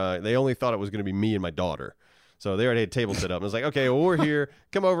for. They only thought it was going to be me and my daughter, so they already had a table set up. And I was like, okay, well we're here.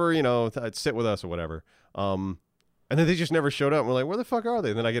 Come over, sit with us or whatever. And then they just never showed up. And we're like, where the fuck are they?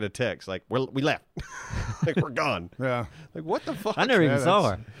 And then I get a text like, we left, like we're gone. Yeah. Like what the fuck? I never even Yeah, saw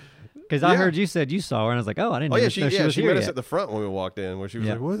her. Because I Yeah. heard you said you saw her, and I was like, oh, I didn't Oh even yeah, know she was she here met us yet. at the front when we walked in, where she was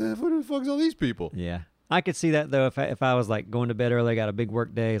Yeah. like, what the fuck's all these people? Yeah. I could see that though if I was like going to bed early, got a big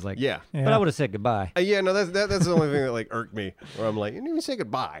work day. It's like, Yeah. Yeah. But I would have said goodbye. Yeah, no, that's the only thing that like irked me. Where I'm like, you didn't even say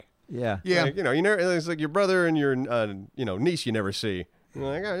goodbye. Yeah. Yeah. Like, you never. It's like your brother and your niece you never see. You're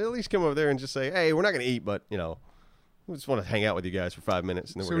like, "Oh, at least come over there and just say, hey, we're not going to eat, but we just want to hang out with you guys for 5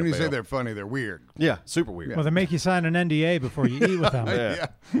 minutes. And then So we're when gonna you say bail." they're funny, they're weird. Yeah, super weird. Well, they make you sign an NDA before you eat with them. Yeah.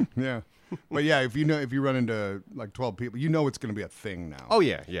 Yeah. Yeah. But yeah, if you run into like 12 people, you know it's going to be a thing now. Oh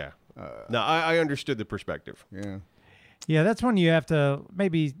yeah, yeah. No, I understood the perspective. Yeah. Yeah, that's when you have to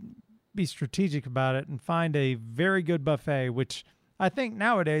maybe be strategic about it and find a very good buffet, which I think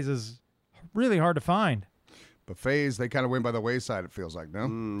nowadays is really hard to find. Buffets, they kind of went by the wayside, it feels like, no?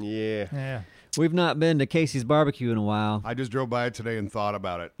 Yeah. Yeah. We've not been to Casey's Barbecue in a while. I just drove by it today and thought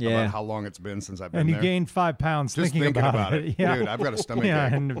about it. Yeah. About how long it's been since I've been And you there. gained 5 pounds Just thinking about it. Yeah. Dude, I've got a stomach yeah,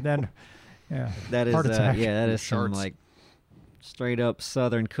 ache. and then That is, heart attack. that is some Sharks. like straight up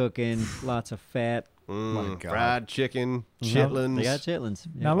Southern cooking, lots of fat. My God. Fried chicken, They chitlins. got chitlins.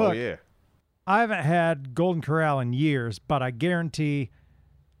 Yeah. Now look, Oh yeah. I haven't had Golden Corral in years, but I guarantee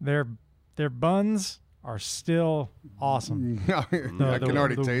their buns are still awesome. I can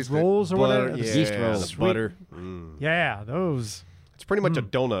already the taste rolls or Butter, whatever. yeah, yeast rolls. the Sweet. butter. Yeah, those. It's pretty much a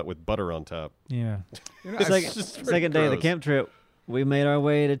donut with butter on top. Yeah. it. You know, I- Second day of the gross. camp trip, we made our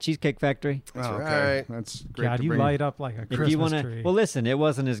way to Cheesecake Factory. Oh, okay. right. That's great God, to you bring. light up like a If Christmas you want tree. to, well, listen, it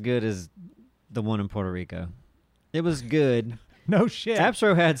wasn't as good as the one in Puerto Rico. It was good. no shit.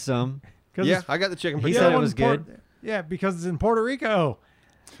 Absro had some. 'Cause Yeah, it's- I got the chicken. He pretty said good. it one was in Port- good. Yeah, because it's in Puerto Rico.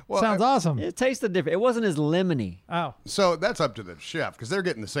 Well, Sounds awesome. It tasted different. It wasn't as lemony. Oh, So that's up to the chef because they're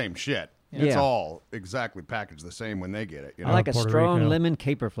getting the same shit. It's Yeah. all exactly packaged the same when they get it. You know? I like a Puerto strong Rico. lemon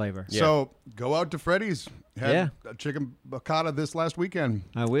caper flavor. So go out to Freddy's. Had Yeah. a chicken piccata this last weekend,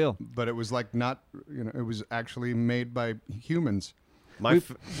 I will. but it was like not, it was actually made by humans. My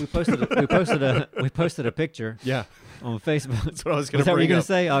We posted a picture yeah. on Facebook. That's what I was going Was to that what bring you're gonna up.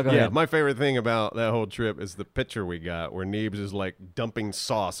 say? I'll go yeah, ahead. my favorite thing about that whole trip is the picture we got where Neebs is like dumping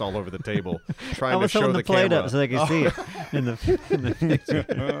sauce all over the table, I trying to was show holding the the plate camera. up so they could see it in the picture.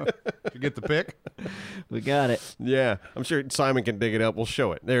 Did you get the pic? We got it. Yeah, I'm sure Simon can dig it up. We'll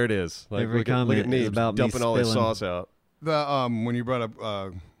show it. There it is. Like, Every look at comment is Neebs about me dumping all his spilling. sauce out. The when you brought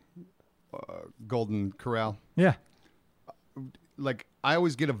up Golden Corral, Yeah. like I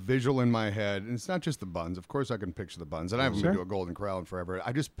always get a visual in my head, and it's not just the buns. Of course, I can picture the buns, and I haven't been to a Golden Corral in forever.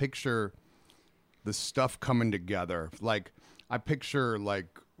 I just picture the stuff coming together. Like I picture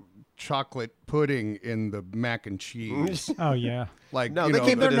like chocolate pudding in the mac and cheese. Oh yeah. Like No, you they know,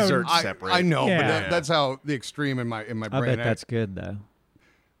 keep the the- dessert I, separate. I know, but Yeah. that's how the extreme in my I brain. bet that's good though.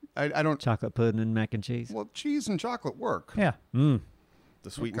 I don't. Chocolate pudding and mac and cheese. Well, cheese and chocolate work. Yeah. The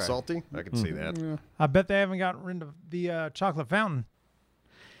sweet and Okay. salty. I can see that. I bet they haven't gotten rid of the chocolate fountain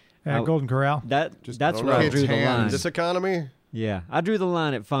at Oh. Golden Corral. That's don't where I know. drew the Kids' line. hands. This economy. Yeah, I drew the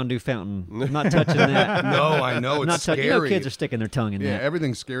line at fondue fountain. I'm not touching that. No, I know I'm it's not scary. touching. You know, kids are sticking their tongue in Yeah, that.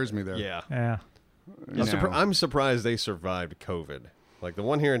 everything scares me there. Yeah. Yeah. You know. I'm surprised they survived COVID. Like the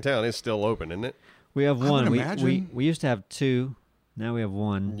one here in town is still open, isn't it? We have I one. would We imagine. used to have two. Now we have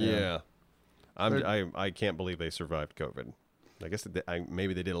one. Yeah. I can't believe they survived COVID. I guess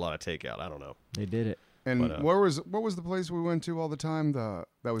maybe they did a lot of takeout. I don't know. They did it. And But, what was the place we went to all the time?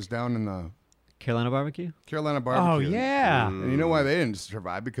 That was down in the Carolina barbecue. Carolina barbecue. Oh yeah. And you know why they didn't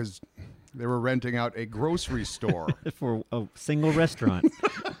survive? Because they were renting out a grocery store. For a single restaurant,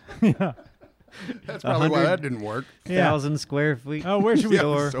 That's probably why 100 that didn't work. Yeah. 1,000 square feet. Oh, where should we Yeah,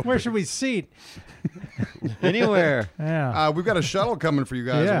 so where big. should we seat? Anywhere. Yeah. We've got a shuttle coming for you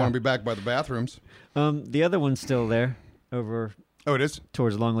guys. I Yeah. want to be back by the bathrooms. The other one's still there, over Oh, it is?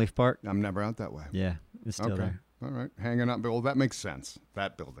 towards Longleaf Park. I'm never out that way. Yeah, it's still Okay. there. All right. Hanging out. Well, that makes sense.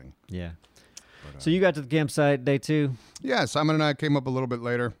 That building. Yeah. So you got to the campsite day 2. Yeah, Simon and I came up a little bit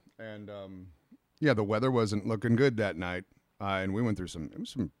later, and yeah, the weather wasn't looking good that night, and we went through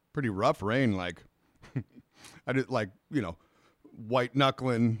some pretty rough rain. Like I did, like white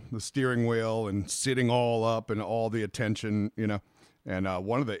knuckling the steering wheel and sitting all up and all the attention, and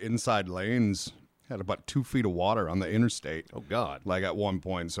one of the inside lanes had about 2 feet of water on the interstate. Oh God. Like at one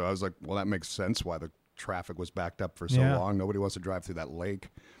point, so I was like, well, that makes sense why the traffic was backed up for so Yeah. long. Nobody wants to drive through that lake.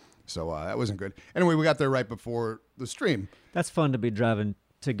 So that wasn't good. Anyway, we got there right before the stream. That's fun to be driving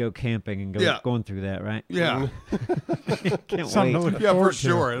to go camping and going through that, right? Yeah, Can't Something to wait. look yeah, for forward to.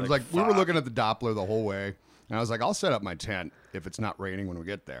 sure. It was like we were looking at the Doppler the whole way, and I was like, I'll set up my tent if it's not raining when we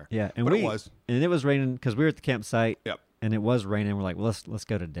get there. Yeah, and but it was. and it was raining because we were at the campsite. Yep. And it was raining. We're like, well, let's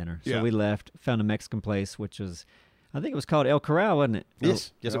go to dinner. So Yeah. we left, found a Mexican place, which was, I think it was called El Corral, wasn't it?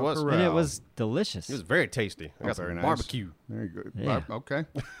 Yes, it was. El And it Corral. was delicious. It was very tasty. I got very some nice. barbecue. There you go. Yeah. Okay.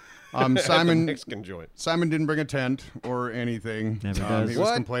 At the Simon Mexican joint. Simon didn't bring a tent or anything. Never does. He was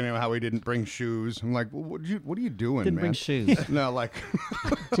What? complaining about how he didn't bring shoes. I'm like, well, what are you doing, Didn't man? bring shoes. No, like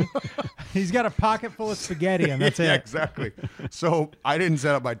He's got a pocket full of spaghetti, and that's yeah, it. exactly. So I didn't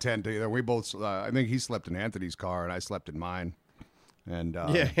set up my tent either. We both, I think he slept in Anthony's car and I slept in mine. And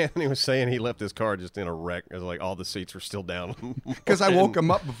Yeah, Anthony was saying he left his car just in a wreck. It was like all the seats were still down. because I woke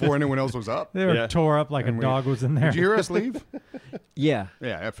him up before anyone else was up. They were Yeah. tore up like a dog was in there. Did you hear us leave? Yeah.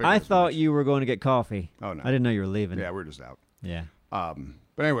 Yeah, I figured I as thought much. you were going to get coffee. Oh, no. I didn't know you were leaving. Yeah, we're just out. Yeah.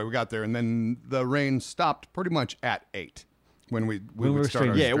 But anyway, we got there, and then the rain stopped pretty much at 8 when we we would were start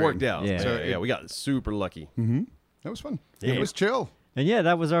our streaming. yeah, it stream. worked out. Yeah. So, yeah, we got super lucky. That was fun. Yeah. It was chill. And yeah,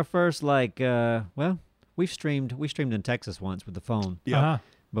 that was our first we streamed in Texas once with the phone. Yeah. Uh-huh.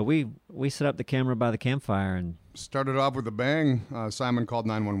 But we set up the camera by the campfire, and Started off with a bang. Simon called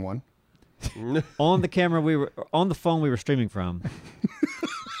 911. on the camera on the phone we were streaming from.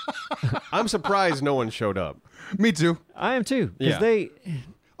 I'm surprised no one showed up. Me too. I am too, because Yeah. they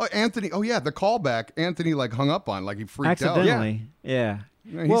Oh, Anthony. Oh, yeah, the callback. Anthony like hung up on, like he freaked out. accidentally. Yeah.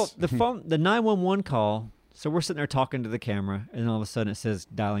 Yeah, Well, he's- the phone, the 911 call. So we're sitting there talking to the camera, and all of a sudden it says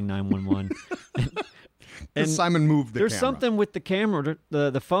dialing 911. And Simon moved the there's camera. something with the camera,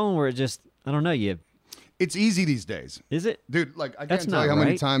 the phone, where it just I don't know. It's easy these days. Is it? Dude, like I That's can't tell not you how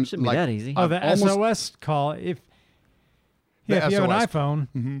many right. times Shouldn't like be that easy. Oh, the I've almost- SOS call. If The if you have an SOS.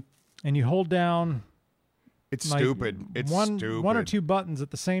 iPhone and you hold down It's like stupid. It's one stupid. or two buttons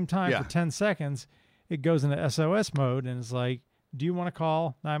at the same time Yeah. for 10 seconds, it goes into SOS mode and it's like, do you want to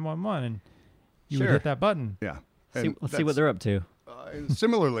call 911? And you would Sure. hit that button. Yeah. Let's see And what that's- they're up to.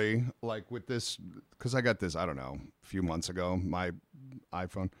 Similarly, like with this, because I got this, I don't know, a few months ago, my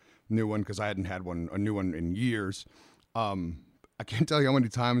iPhone, new one, because I hadn't had a new one in years. I can't tell you how many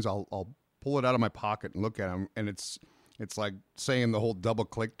times I'll pull it out of my pocket and look at them, and it's like saying the whole double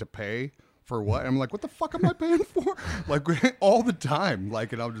click to pay for what? And I'm like, what the fuck am I paying for? Like all the time.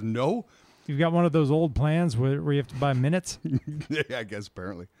 Like, and I'll just no. You've got one of those old plans where you have to buy minutes. Yeah, I guess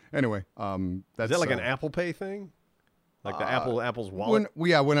apparently. Anyway, that's Is that like an Apple Pay thing? Like the Apple's wallet?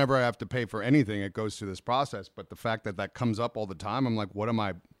 Whenever I have to pay for anything, it goes through this process. But the fact that comes up all the time, I'm like, what am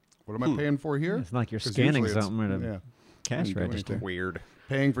I paying for here? It's like you're 'Cause scanning usually it's- something at a yeah. cash Didn't do register. anything. Weird.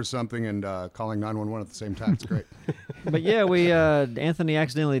 Paying for something and calling 911 at the same time. It's great. But yeah, we Anthony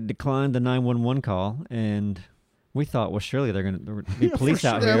accidentally declined the 911 call, and we thought, well, surely they're going to be police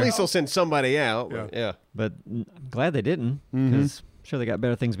out Yeah, here. at least they'll send somebody out. But yeah. But I'm glad they didn't, because sure they got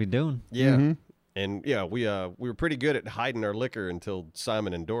better things to be doing. Yeah. Mm-hmm. And yeah, we were pretty good at hiding our liquor until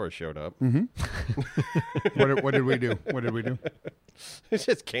Simon and Dora showed up. What did we do? What did we do? It's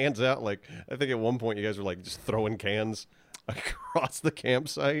just cans out. Like I think at one point you guys were like just throwing cans across the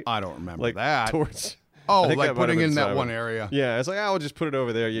campsite. I don't remember like that. towards. Oh, I think like that might have putting been in that Simon. one area. Yeah, it's like I'll just put it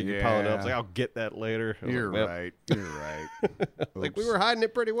over there. You can pile it up. It's Yeah. like I'll get that later. I was You're like, "Yep." right. You're right. Like we Oops. were hiding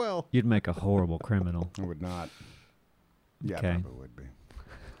it pretty well. You'd make a horrible criminal. I would not. Yeah, Okay. probably would be.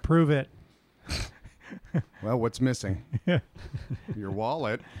 Prove it. Well, what's missing? Your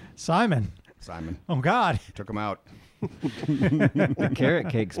wallet, Simon. Simon. Oh, God. Took him out. The carrot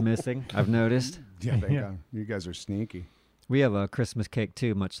cake's missing, I've noticed. Yeah, thank Yeah. God. You guys are sneaky. We have a Christmas cake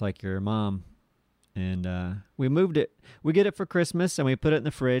too, much like your mom. And we moved it. We get it for Christmas, and we put it in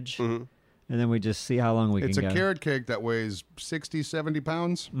the fridge, and then we just see how long we It's can a go. carrot cake that weighs 60, 70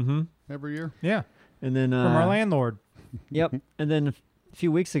 pounds every year. Yeah. And then From our landlord. Yep. And then a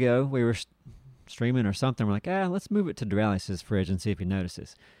few weeks ago, we were streaming or something. We're like, let's move it to Duralis's fridge and see if he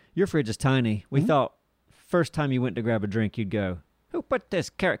notices. Your fridge is tiny. We thought first time you went to grab a drink, you'd go, who put this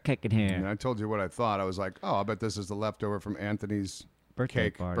carrot cake in here? And I told you what I thought. I was like, oh, I bet this is the leftover from Anthony's birthday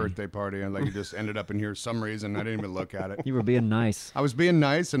party. And like it just ended up in here for some reason. I didn't even look at it. You were being nice. I was being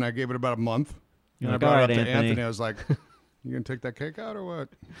nice, and I gave it about a month. You're And like, I brought "All it up right, to Anthony." Anthony. I was like, you going to take that cake out or what?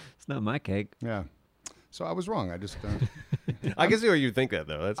 It's not my cake. Yeah. So I was wrong. I just, I can see why you think that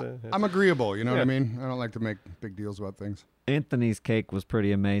though. That's I'm agreeable. You know what I Yeah. mean? I don't like to make big deals about things. Anthony's cake was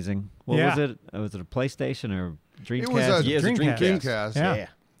pretty amazing. What Yeah. was it? Was it a PlayStation or Dreamcast? It was a Yeah, it's a Dreamcast. Dreamcast. Yeah.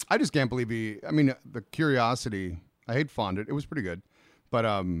 I just can't believe the curiosity. I hate fondant. It was pretty good. But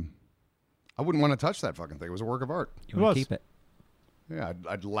I wouldn't want to touch that fucking thing. It was a work of art. You want was. to keep it? Yeah,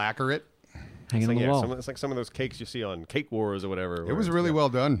 I'd lacquer it. Hanging on the wall. it's like some of those cakes you see on Cake Wars or whatever. It where was it's, really well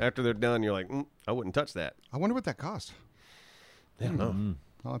done. After they're done, you're like, I wouldn't touch that. I wonder what that cost. I don't know.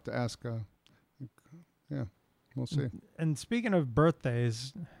 I'll have to ask. Yeah, we'll see. And speaking of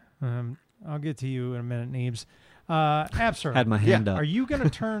birthdays, I'll get to you in a minute, Neebs. Absor, Had my hand up. are you going to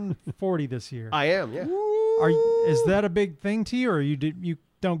turn 40 this year? I am, yeah. Is that a big thing to you, or you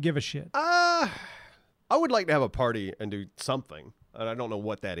don't give a shit? I would like to have a party and do something, and I don't know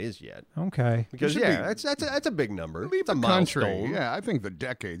what that is yet. Okay. Because should yeah, be- that's a big number. Leave It's a the country. milestone. Yeah, I think the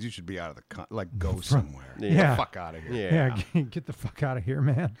decades. You should be out of the like go somewhere. Yeah. Get the fuck out of here. Yeah. Get the fuck out of here,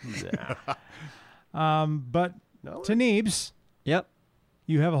 man. But No, to Neebs, Yep.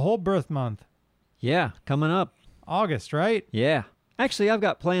 you have a whole birth month, Yeah. Coming up. August, right? Yeah. Actually, I've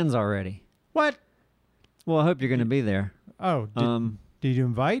got plans already. What? Well, I hope you're going to be there. Oh, did you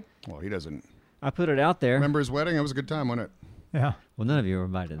invite? Well, he doesn't I put it out there. remember his wedding. It was a good time, wasn't it? Yeah. Well, none of you were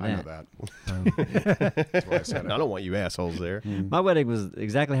invited to I know that. that. That's why I said I it. don't want you assholes there. My wedding was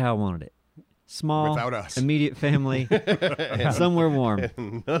exactly how I wanted it. Small, Without us. immediate family, somewhere warm.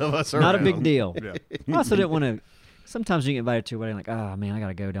 None of us are Not a big around. deal. Yeah. I also didn't want to. Sometimes you get invited to a wedding, like, oh man, I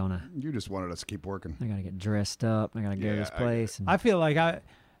gotta go, don't I? You just wanted us to keep working. I gotta get dressed up. I gotta go to this Yeah, place. And I feel like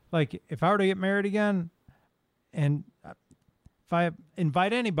if I were to get married again, and if I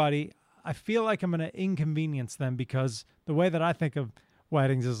invite anybody, I feel like I'm going to inconvenience them, because the way that I think of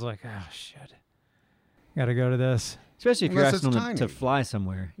weddings is like, oh shit, got to go to this. especially if you're Unless it's asking them to tiny. fly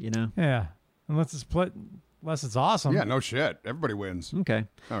somewhere, you know. Yeah, unless it's awesome. Yeah, no shit. Everybody wins. Okay.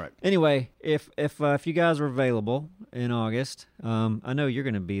 All right. Anyway, if you guys are available in August, I know you're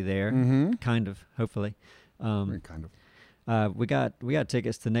going to be there, kind of, hopefully. Kind of. We got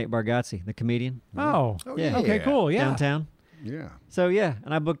tickets to Nate Bargatze, the comedian, Oh, yeah. okay, cool. Yeah. downtown. Yeah. So yeah,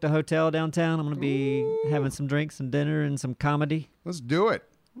 and I booked a hotel downtown. I'm going to be having some drinks and dinner and some comedy. Let's do it.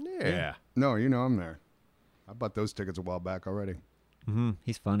 Yeah. No, you know I'm there. I bought those tickets a while back already.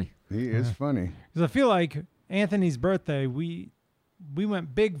 He's funny. He is funny. Because I feel like Anthony's birthday, we we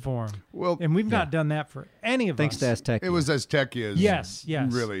went big for him. Well, And we've not done that for any of Thanks us. to Aztec. it was Aztecia. Yes,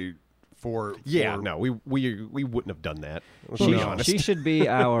 yes. Really for No, we wouldn't have done that. Let's She, be honest. she should be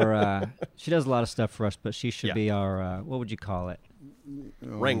our. She does a lot of stuff for us, but she should Yeah. be our. What would you call it?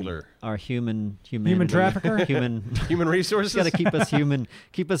 Wrangler, Our human trafficker? Human. human resources. Got to keep us human.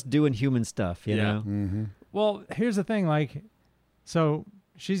 Keep us doing human stuff. You Yeah. know. Well, here's the thing. Like, so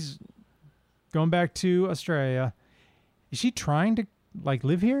she's going back to Australia. Is she trying to like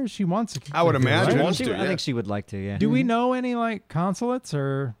live here? She wants to. I would live here, imagine. right? wants She- to, I yeah. think she would like to. Yeah. Do we know any like consulates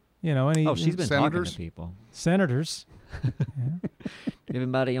or any? Oh, she's been Senators? talking to people. senators.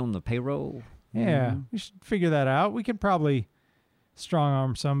 Everybody on the payroll. Yeah, we should figure that out. We could probably strong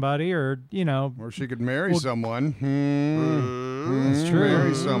arm somebody, or Or she could marry Well, someone. That's true.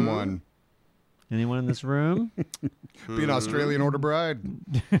 Marry someone. Anyone in this room? Be an Australian order bride.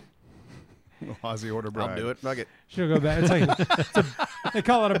 Aussie order bride. I'll do it. Fuck it. she'll go back. They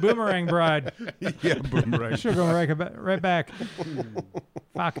call it a boomerang bride. Yeah, boomerang. She'll go right back.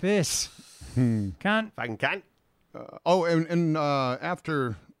 Fuck this. Can't. Fucking cunt. Oh, and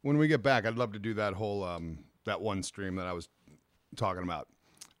after when we get back, I'd love to do that whole that one stream that I was talking about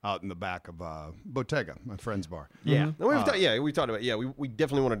out in the back of Bottega, my friend's bar. Yeah. No, we talked about. Yeah, we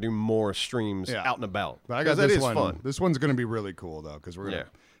definitely want to do more streams Yeah. out and about. But I got 'Cause that this is one. fun. This one's going to be really cool though, because we're going to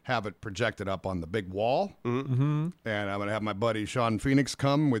have it projected up on the big wall, and I'm going to have my buddy Sean Phoenix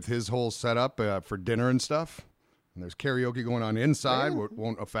come with his whole setup for dinner and stuff. And there's karaoke going on inside. It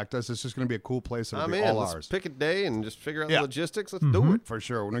won't affect us. It's just going to be a cool place. It'll I'm be in. all Let's ours. pick a day and just figure out Yeah. the logistics. Let's do it. For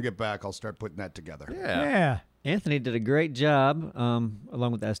sure. When I get back, I'll start putting that together. Yeah. Yeah. Anthony did a great job,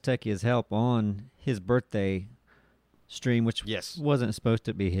 along with Aztecia's help, on his birthday stream, which Yes. wasn't supposed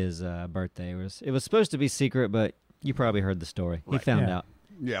to be his birthday. It was supposed to be secret, but you probably heard the story. He found Yeah. out.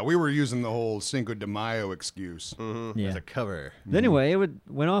 Yeah, we were using the whole Cinco de Mayo excuse. Yeah. As a cover. But anyway,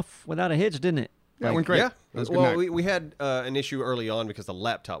 went off without a hitch, didn't it? Yeah, it went great. Yeah. It was a good Well, night. we had an issue early on because the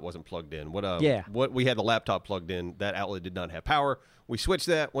laptop wasn't plugged in. Yeah. What we had the laptop plugged in, that outlet did not have power. We switched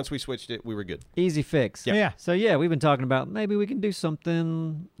that. Once we switched it, we were good. Easy fix. Yeah. So yeah, we've been talking about maybe we can do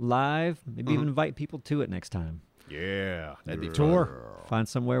something live. Maybe even invite people to it next time. Yeah. That'd be Tour. Find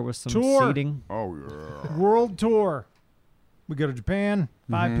somewhere with some Tour. seating. Oh, yeah. World tour. We go to Japan.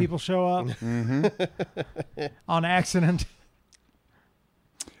 5 people show up on accident.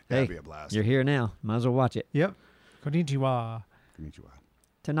 That'd Hey, be a blast. You're here now. Might as well watch it. Yep. Konnichiwa. Konnichiwa.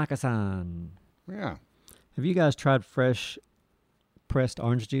 Tanaka-san. Yeah. Have you guys tried fresh pressed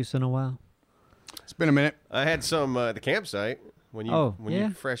orange juice in a while? It's been a minute. I had some at the campsite when you yeah?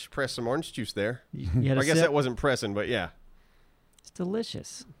 you fresh press some orange juice there. You had a I guess sip? that wasn't pressing, but yeah. It's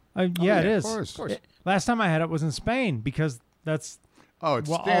delicious. Yeah, it is. Of course. Last time I had it was in Spain because that's Oh, it's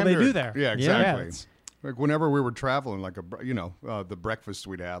Well, all they standard. do there. Yeah, Yeah. exactly. it's- Like whenever we were traveling, like the breakfast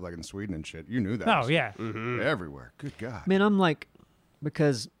we'd have, like in Sweden and shit. You knew that. oh was yeah. everywhere. Good God. Man, I'm like,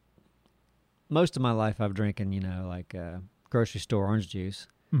 because most of my life I've drinking, grocery store orange juice.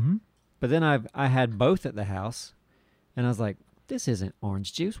 Mm-hmm. But then I had both at the house, and I was like, this isn't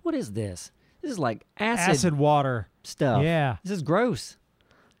orange juice. What is this? This is like acid Water. stuff. Yeah. This is gross.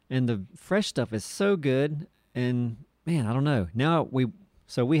 And the fresh stuff is so good. And man, I don't know. Now we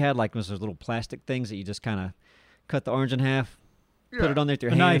had like those little plastic things that you just kind of cut the orange in half, put Yeah. it on there with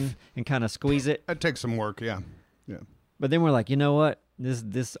your A hand, knife. and kind of squeeze it. That takes some work. Yeah. Yeah. But then we're like, you know what?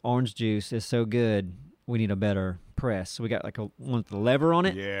 This orange juice is so good. We need a better press. So we got like one with the lever on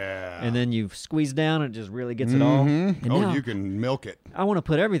it. Yeah. And then you squeeze down, and it just really gets it all. Mhm. And Oh, now you can milk it. I want to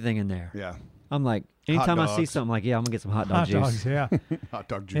put everything in there. Yeah. I'm like, anytime I see dogs. something like, yeah, I'm gonna get some hot dog Hot juice. dogs. Yeah. Hot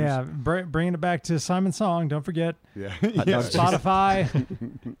dog juice. Yeah. Bringing it back to Simon Song. Don't forget Yeah. Hot yeah. dog juice. Spotify,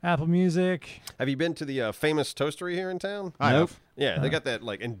 Apple Music. Have you been to the famous toastery here in town? I Nope. have. Yeah, they got that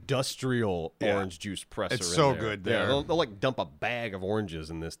like industrial Yeah. orange juice presser. It's in so there. good Yeah, there. they'll like dump a bag of oranges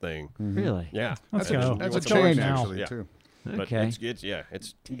in this thing. Really? Yeah, Let's That's go. a- That's Let's a go right change, now. actually, Yeah. too. But Okay.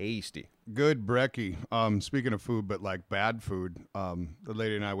 it's tasty. Good brekkie. Speaking of food, but like bad food, the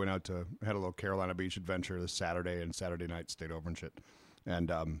lady and I went out had a little Carolina Beach adventure this Saturday and Saturday night, stayed over and shit.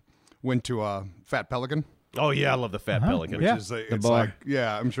 And went to Fat Pelican, Oh yeah, I love the Fat Pelican. which Yeah. is like, The it's bar. like,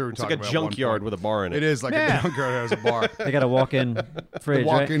 yeah, I'm sure we're It's like talking a about one junkyard point. with a bar in it. It is like Yeah. a junkyard that has a bar. They got a walk-in fridge, right?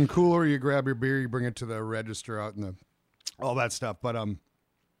 Walk-in cooler, you grab your beer, you bring it to the register out in all that stuff. But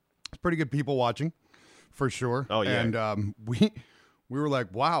it's pretty good people watching, for sure. Oh, yeah. And we were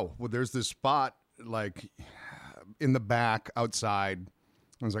like, wow, well, there's this spot like in the back outside.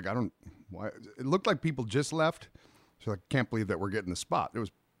 I was like, why? It looked like people just left. So I can't believe that we're getting the spot. It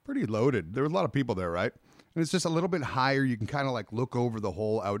was pretty loaded. There were a lot of people there, right? And it's just a little bit higher. You can kind of like look over the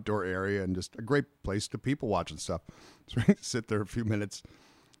whole outdoor area and just a great place to people watch and stuff. So we sit there a few minutes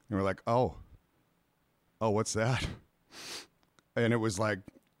and we're like, oh, what's that? And it was like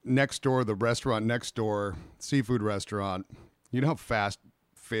next door, the restaurant next door, seafood restaurant. You know how fast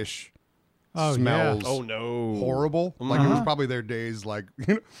fish smells? Oh no, horrible. Like it was probably their days. Like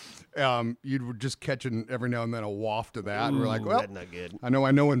you were just catching every now and then a waft of that. And we're like, well, that's not good. I know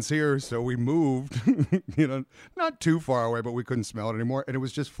no one's here, so we moved. Not too far away, but we couldn't smell it anymore, and it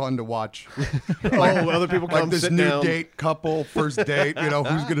was just fun to watch. Other people come Like this sit new down. date couple, first date.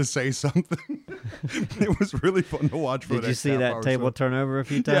 Who's gonna say something? It was really fun to watch. For Did the you next see half that hour or table so. turn over a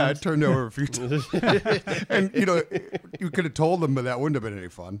few times? Yeah, it turned over a few times. And you could have told them, but that wouldn't have been any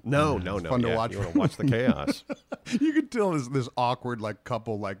fun. No. fun to yeah, watch. You want to watch the chaos. You could tell this awkward like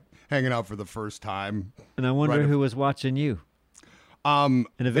couple like hanging out for the first time. And I wonder Right. who was watching you. And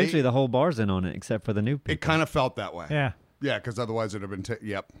eventually the whole bar's in on it, except for the new people. It kind of felt that way. Yeah. Yeah, because otherwise it'd have been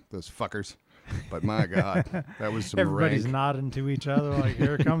yep, those fuckers. But my God, that was some Everybody's rank. nodding to each other like,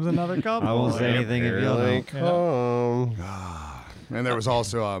 here comes another couple. I won't say anything if you'll Here know. they come. And there was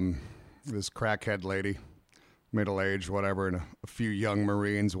also this crackhead lady, middle-aged, whatever, and a few young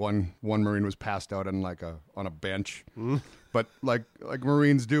Marines. One Marine was passed out on on a bench. But like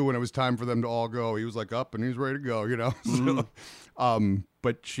Marines do when it was time for them to all go, he was like up and he was ready to go, So,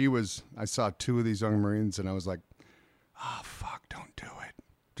 but I saw two of these young Marines and I was like, oh, fuck, don't do it.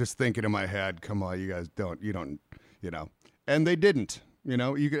 Just thinking in my head, come on, you guys you don't, and they didn't,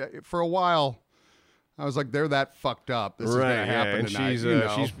 you could, for a while, I was like, they're that fucked up. This is going to happen and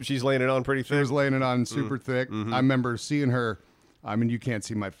tonight. she's laying it on pretty She thick. was laying it on super thick. I remember seeing her. I mean, you can't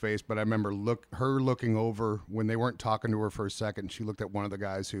see my face, but I remember her looking over when they weren't talking to her for a second. She looked at one of the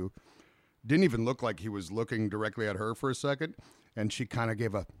guys who didn't even look like he was looking directly at her for a second, and she kind of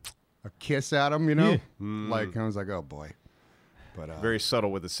gave a kiss at him, Like I was like, oh boy. But Very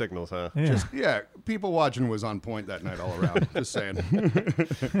subtle with the signals, huh? Yeah. people watching was on point that night all around. Just saying.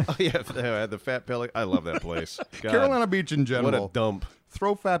 Oh, yeah, the Fat Pelican. I love that place. God, Carolina Beach in general. what a dump.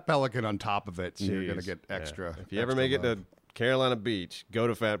 Throw Fat Pelican on top of it, and you're gonna Jeez. get extra. Yeah. If you ever extra make it love. to Carolina Beach, go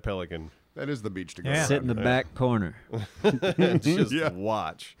to Fat Pelican. That is the beach to go. Yeah. Sit in the back corner. And just Yeah.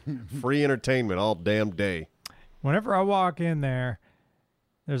 watch. Free entertainment all damn day. Whenever I walk in there,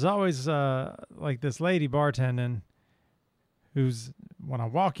 there's always like this lady bartending who's, when I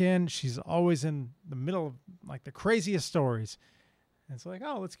walk in, she's always in the middle of like the craziest stories. And it's like,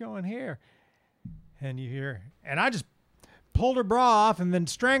 oh, let's go in here. And you hear, and I just pulled her bra off and then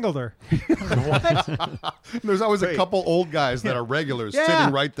strangled her. There's always a couple old guys that are regulars Yeah.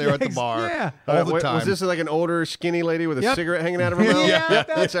 sitting right there at the Yes, bar yeah. all the Wait, time. Was this like an older, skinny lady with a Yep. cigarette hanging out of her mouth? Yeah,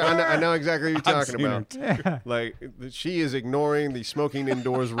 that's I know exactly what you're I've talking seen about. Yeah. Like, she is ignoring the smoking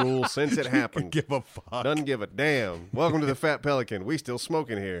indoors rule since it happened. Give a fuck. Doesn't give a damn. Welcome to the Fat Pelican. We still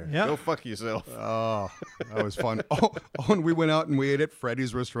smoking here. Yep. Go fuck yourself. Oh, that was fun. And we went out and we ate at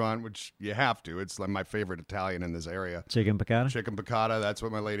Freddy's restaurant, which you have to. It's like my favorite Italian in this area. Chicken piccata. Chicken piccata. That's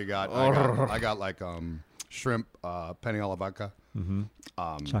what my lady got. I got like shrimp, penne alla vodka.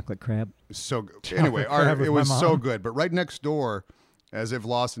 Chocolate crab. So good. Anyway, crab with it my was so mom. good. But right next door, as if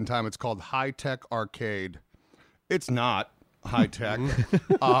lost in time, it's called High Tech Arcade. It's not high tech.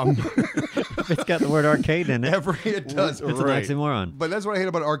 It's got the word arcade in it. It does. It's Right. an oxymoron. But that's what I hate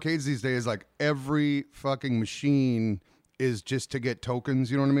about arcades these days. Like every fucking machine is just to get tokens.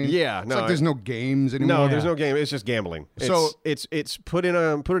 You know what I mean? Yeah, It's no, like there's no games anymore. No, there's no game. It's just gambling. So- it's put in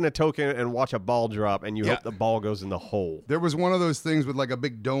a token and watch a ball drop, and you Yeah. hope the ball goes in the hole. There was one of those things with like a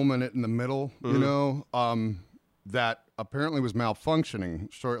big dome in it in the middle, you know, that apparently was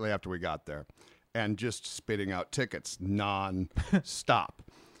malfunctioning shortly after we got there and just spitting out tickets non-stop.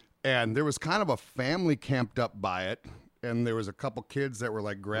 And there was kind of a family camped up by it. And there was a couple kids that were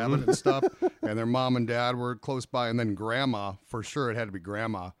like grabbing it and stuff. And their mom and dad were close by. And then grandma, for sure, it had to be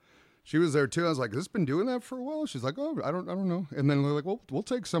grandma. She was there too. I was like, has this been doing that for a while? She's like, oh, I don't know. And then they're like, well, we'll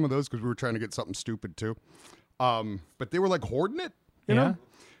take some of those because we were trying to get something stupid too. But they were like hoarding it, you know? Yeah.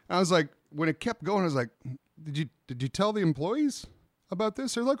 And I was like, when it kept going, I was like, did you tell the employees about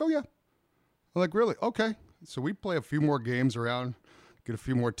this? They're like, oh yeah. I'm like, really? Okay. So we play a few more games around, get a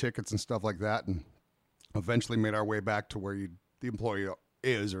few more tickets and stuff like that, and eventually made our way back to where the employee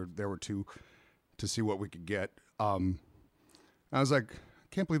is, or there were two, to see what we could get. I was like, I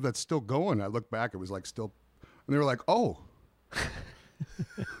can't believe that's still going. I looked back, it was like still, and they were like, oh.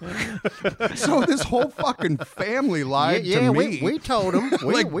 So this whole fucking family lied to me. we told them.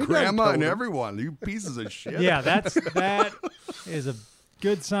 Like grandma and everyone, you pieces of shit. Yeah, that is a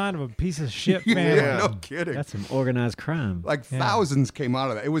good sign of a piece of shit family. Yeah, no kidding. That's some organized crime. Like thousands came out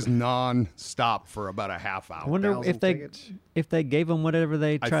of that. It was non-stop for about a half hour. I wonder 1,000 if they gave them whatever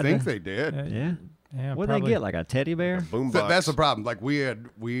they tried I think to. they did. Yeah. Yeah, What did they probably. get? Like a teddy bear? Boombox. That's the problem. Like we had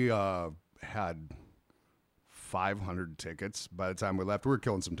 500 tickets by the time we left. We were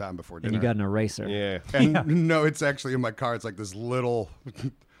killing some time before And dinner. you got an eraser. Yeah. And no, it's actually in my car. It's like this little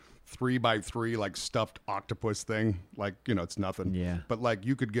 3x3 like stuffed octopus thing. Like, you know, it's nothing. Yeah. But like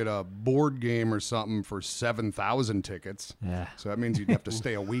you could get a board game or something for 7,000 tickets. Yeah. So that means you'd have to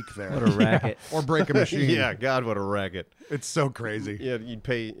stay a week there. What a racket. Or break a machine. Yeah, God, what a racket. It's so crazy. Yeah, you'd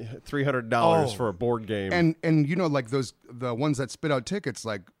pay $300 Oh. for a board game. And you know, like the ones that spit out tickets,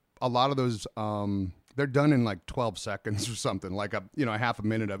 like a lot of those they're done in like 12 seconds or something, like a half a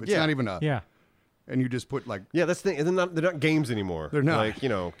minute of it. It's Yeah. not even a Yeah. and you just put like yeah, that's the thing. They're not games anymore. They're not. Like,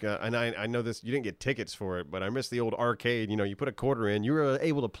 and I know this, you didn't get tickets for it, but I miss the old arcade. You put a quarter in, you were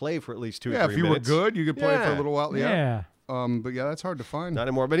able to play for at least 2 or 3 if you minutes. were good, you could play for a Yeah. little while. Yeah. But yeah, that's hard to find. Not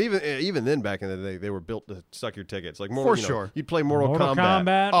anymore. But even then, back in the day, they were built to suck your tickets. Like more, For you know, sure. You'd play Mortal Mortal Kombat.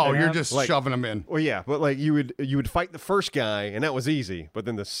 Kombat. Oh, they you're have- just like- shoving them in. Well, yeah, but like you would fight the first guy, and that was easy. But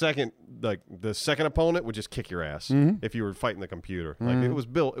then the second opponent would just kick your ass Mm-hmm. if you were fighting the computer. Like it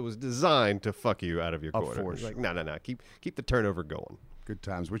was designed to fuck you out of your quarter. for It's like no, keep the turnover going. Good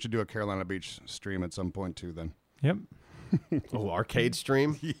times. We should do a Carolina Beach stream at some point too. Then Yep. Oh, arcade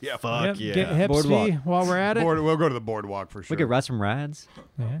stream. yeah, Fuck Yep. yeah. Get Boardwalk. Hepsy while we're at it. we'll go to the boardwalk for sure. We could ride some rides.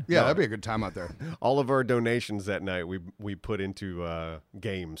 Yeah. Yeah, that'd be a good time out there. All of our donations that night we put into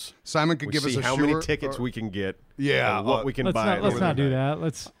games. Simon could We give us see a how tour, many tickets or- we can get. Yeah, and what we can Let's buy. not, let's over not the do night. that.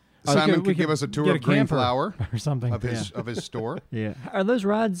 Let's. Simon we could give us a tour get of Green camper Flower or something. of his store. Yeah. Are those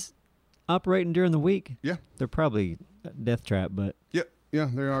rides operating during the week? Yeah, They're probably a death trap, but yeah,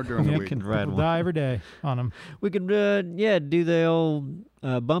 they are during the Yep. week. can ride People one. die every day on them. We could, do the old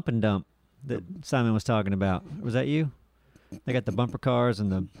bump and dump that Simon was talking about. Was that you? They got the bumper cars and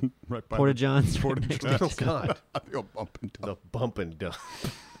the Right by porta johns. Oh God, the old bump and the dump. bump and dump.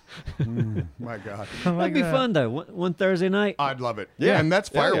 My God, That'd be fun though. One Thursday night, I'd love it. Yeah. and that's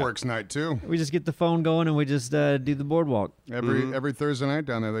Yeah, yeah. fireworks night too. we just get the phone going and we just do the boardwalk. Every Thursday night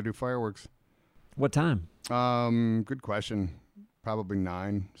down there they do fireworks. What time? Good question. Probably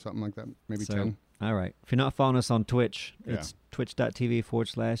 9, something like that. Maybe 10. All right. If you're not following us on Twitch, Yeah. it's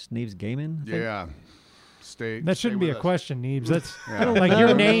twitch.tv/Neves Gaming. I think. Yeah. Stay. That shouldn't stay be a with us. question, Neebs. That's Yeah. like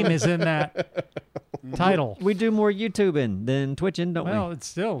your name is in that title. We do more YouTubing than Twitching, don't Well, it's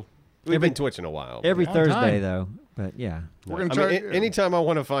still. We've Every- been twitching a while. we? Every long Thursday time. though. But yeah, We're gonna I try. mean, anytime I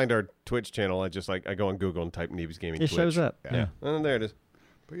want to find our Twitch channel, I go on Google and type Neves Gaming. it Twitch. shows up. Yeah. And there it is.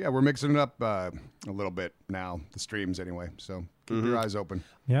 But yeah, we're mixing it up a little bit now. The streams anyway. So keep your eyes open.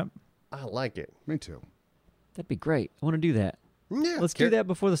 Yep. I like it. Me too. That'd be great. I want to do that. Yeah, Let's do that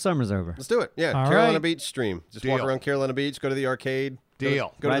before the summer's over. Let's do it. Yeah, All Carolina right. Beach stream. Just walk Deal. around Carolina Beach, go to the arcade.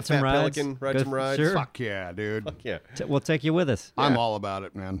 Deal. Go to Ride the some Fat rides. Pelican, ride Go- some rides. sure. Fuck yeah, dude. Yeah. We'll take you with us. I'm all about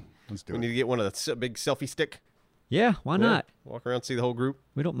it, man. Let's do We it. need to get one of the big selfie stick. Yeah, why not? Walk around, see the whole group.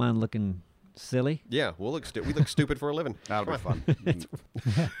 We don't mind looking silly. Yeah, we look stupid for a living. That'll be fun.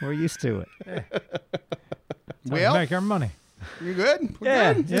 We're used to it. Well, Make our money. you good? We're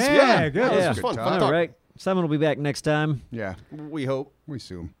Yeah. good? Yeah, good. That was Yeah. a good Fun, talk. fun. All right. Simon will be back next time. Yeah, We hope. we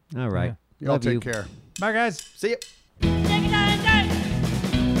assume. All right. Y'all Love take you. care. Bye, guys. See ya.